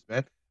 sandwiches,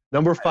 man.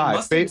 Number 5.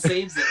 Mustard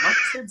saves it.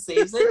 Mustard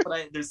saves it,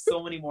 but there's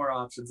so many more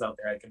options out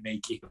there I can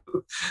make you.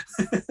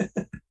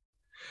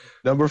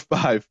 Number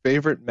 5.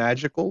 Favorite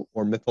magical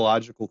or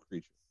mythological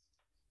creature?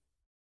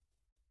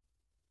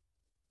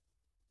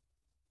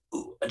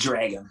 Ooh, a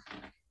dragon.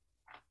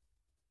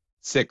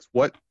 6.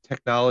 What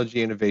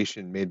technology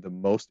innovation made the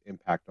most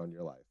impact on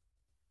your life?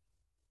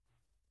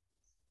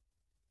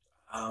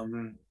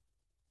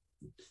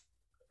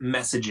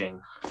 Messaging.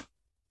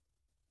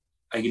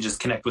 I can just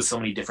connect with so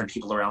many different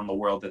people around the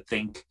world that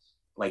think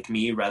like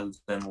me rather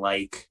than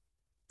like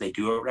they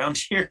do around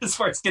here as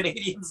far as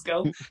Canadians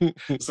go.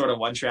 Sort of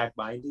one track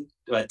minded.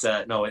 But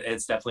no,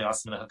 it's definitely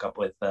awesome to hook up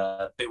with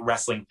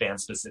wrestling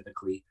fans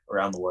specifically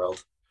around the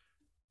world.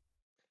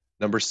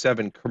 Number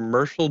 7,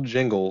 commercial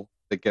jingle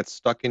that gets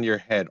stuck in your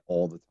head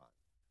all the time.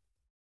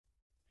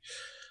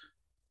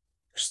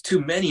 There's too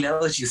many. Now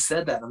that you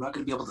said that, I'm not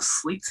going to be able to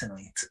sleep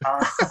tonight.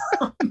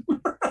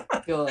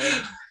 Good.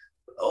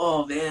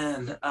 Oh,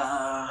 man.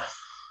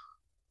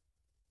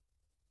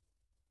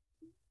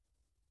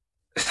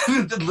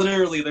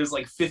 Literally, there's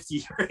like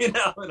 50 right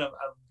now, and I'm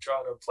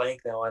drawing a blank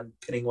now. I'm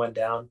pinning one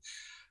down.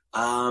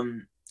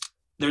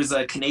 There's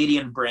a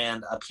Canadian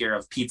brand up here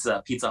of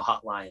Pizza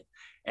Hotline,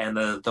 and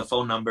the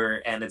phone number,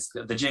 and it's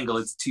the jingle.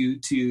 It's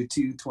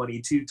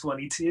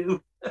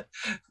 222-2222.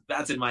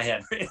 That's in my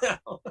head right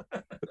now.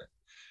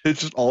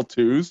 It's just all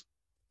 2s?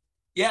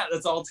 Yeah,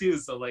 that's all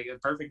 2s. So like a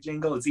perfect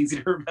jingle. It's easy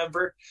to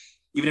remember.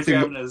 Even if you're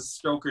having a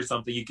stroke or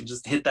something, you can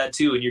just hit that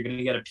 2 and you're going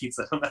to get a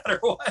pizza no matter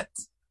what.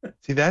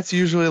 See, that's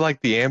usually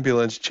like the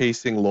ambulance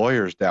chasing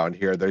lawyers down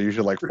here. They're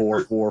usually like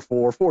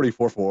 444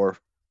 44.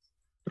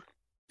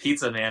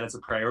 Pizza, man, it's a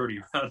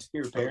priority around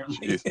here,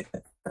 apparently.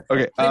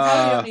 Okay. They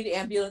probably don't need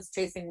ambulance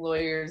chasing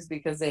lawyers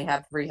because they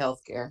have free health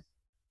care.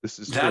 This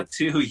is that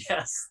true. too,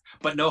 yes.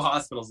 But no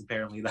hospitals,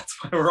 apparently. That's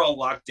why we're all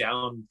locked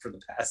down for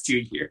the past 2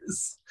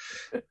 years.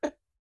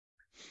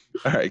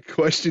 All right.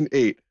 Question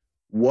 8.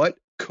 What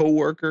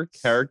coworker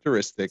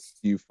characteristic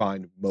do you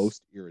find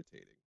most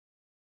irritating?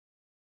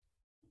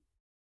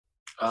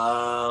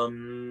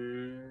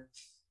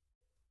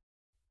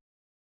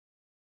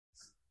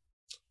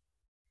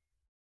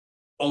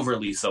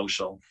 Overly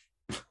social.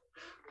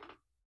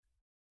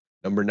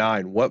 Number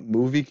 9. What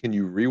movie can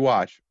you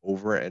rewatch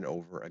over and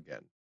over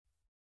again?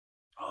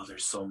 Oh,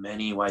 there's so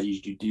many. Why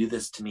did you do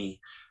this to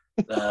me?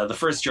 The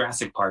first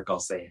Jurassic Park,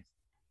 I'll say.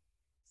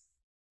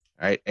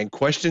 All right. And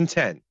question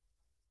 10.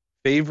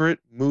 Favorite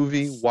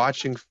movie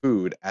watching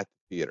food at the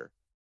theater?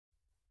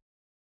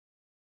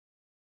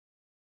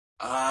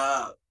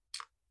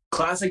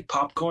 Classic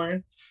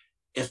popcorn.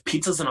 If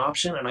pizza's an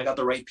option and I got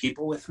the right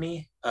people with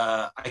me,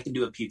 I can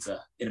do a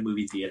pizza in a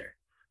movie theater.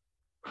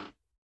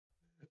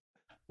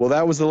 Well,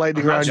 that was the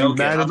lightning round. You I'm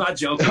managed. not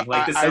joking.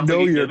 Like, this I sounds know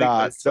like a you're gimmick, but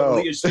not. it's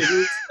totally No. a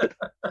shoot.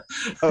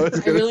 I was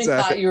I gonna really say.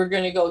 thought you were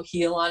going to go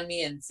heel on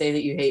me and say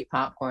that you hate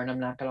popcorn. I'm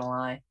not going to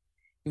lie.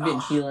 You've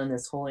been heeling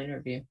this whole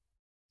interview.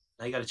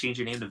 Now you got to change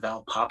your name to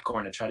Val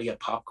Popcorn and try to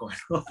get popcorn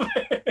over.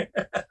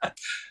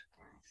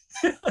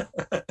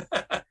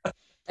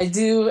 I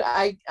do.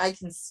 I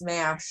can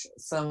smash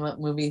some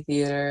movie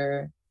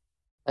theater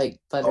like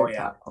buttered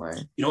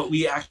popcorn. You know what?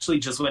 We actually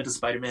just went to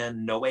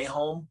Spider-Man No Way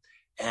Home,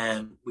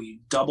 and we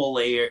double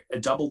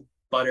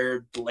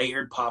buttered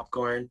layered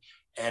popcorn.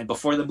 And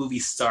before the movie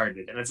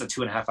started, and it's a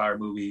 2.5-hour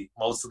movie,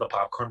 most of the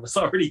popcorn was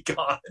already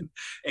gone.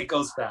 It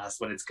goes fast,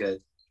 but it's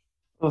good.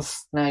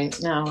 Oof, no, I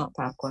want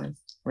popcorn.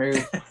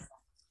 Rude.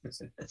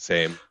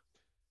 Same.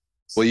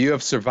 Well, you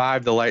have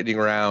survived the lightning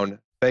round.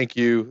 Thank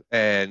you.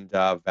 And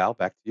Val,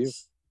 back to you.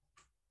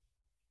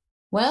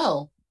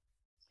 Well,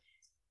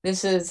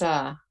 this has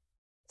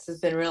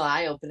been real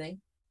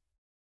eye-opening.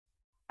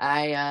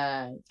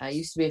 I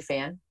used to be a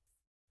fan,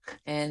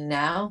 and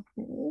now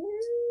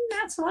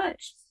not so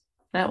much.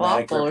 That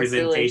waffle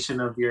representation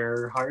of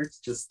your heart,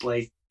 just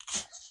like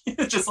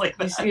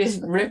that. You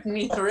just rip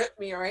me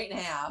right in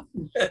half.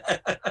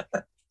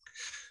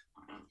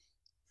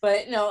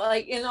 But no,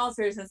 like in all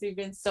seriousness, it's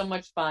been so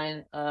much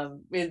fun.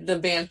 With the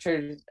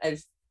banter,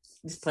 I've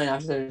just playing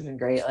off has been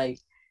great. Like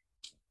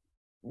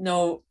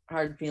no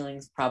hard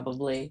feelings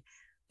probably,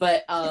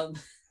 but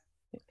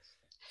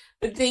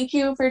but thank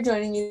you for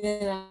joining me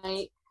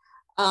tonight.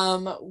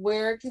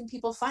 Where can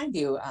people find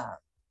you?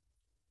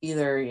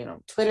 Either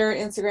Twitter,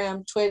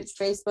 Instagram, Twitch,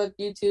 Facebook,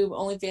 YouTube,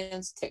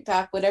 OnlyFans,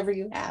 TikTok, whatever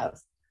you have.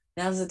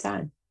 Now's the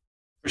time.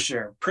 For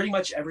sure, pretty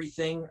much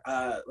everything.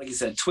 Like you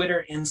said,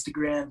 Twitter,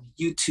 Instagram,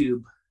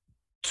 YouTube,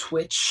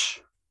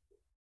 Twitch.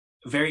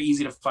 Very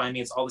easy to find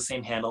me. It's all the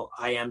same handle.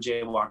 I am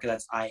Jay Walker.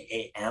 That's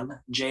IAM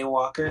Jay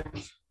Walker.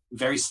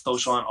 Very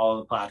social on all of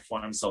the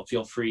platforms. So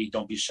feel free.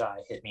 Don't be shy.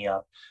 Hit me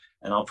up.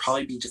 And I'll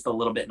probably be just a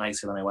little bit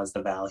nicer than I was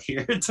to Val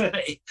here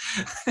today.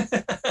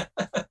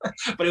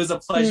 But it was a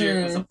pleasure.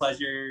 It was a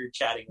pleasure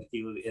chatting with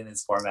you in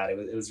this format.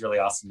 It was really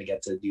awesome to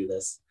get to do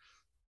this.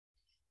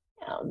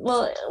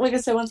 Well, like I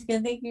said, once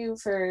again, thank you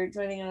for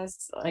joining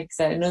us. Like I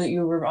said, I know that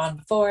you were on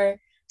before,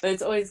 but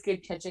it's always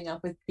good catching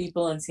up with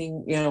people and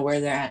seeing,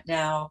 where they're at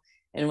now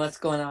and what's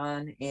going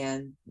on,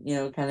 and,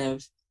 kind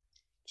of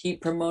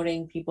keep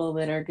promoting people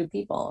that are good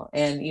people.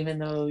 And even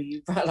though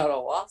you brought out a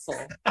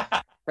waffle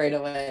right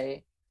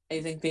away,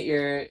 I think that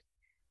you're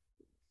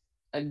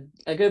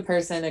a good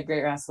person, a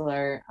great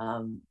wrestler,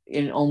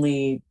 and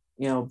only,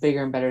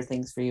 bigger and better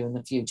things for you in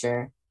the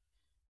future.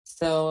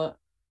 So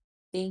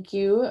thank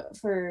you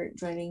for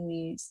joining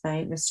me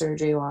tonight, Mr.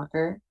 Jay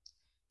Walker.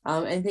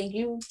 And thank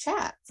you,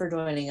 chat, for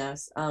joining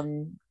us.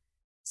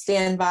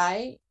 Stand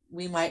by.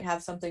 We might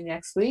have something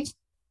next week.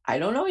 I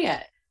don't know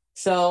yet.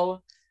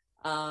 So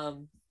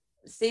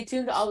stay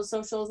tuned to all the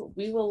socials.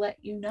 We will let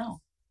you know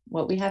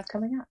what we have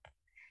coming up.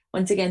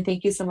 Once again,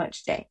 thank you so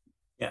much, Jay.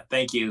 Yeah,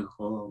 thank you.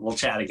 We'll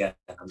chat again,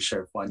 I'm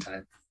sure, one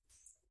time.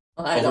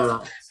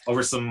 Well,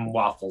 over some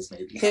waffles,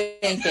 maybe.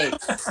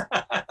 Pancakes.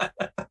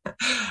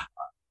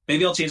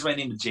 Maybe I'll change my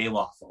name to Jay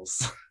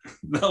Waffles.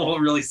 Then we'll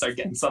really start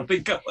getting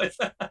something going.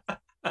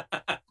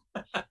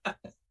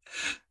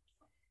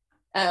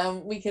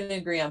 We can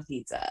agree on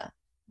pizza.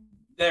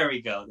 There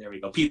we go.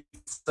 Pizza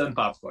and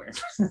popcorn.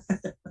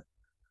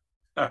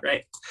 All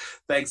right.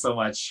 Thanks so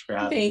much for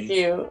having me. Thank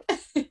you.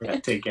 Yeah,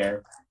 take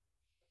care.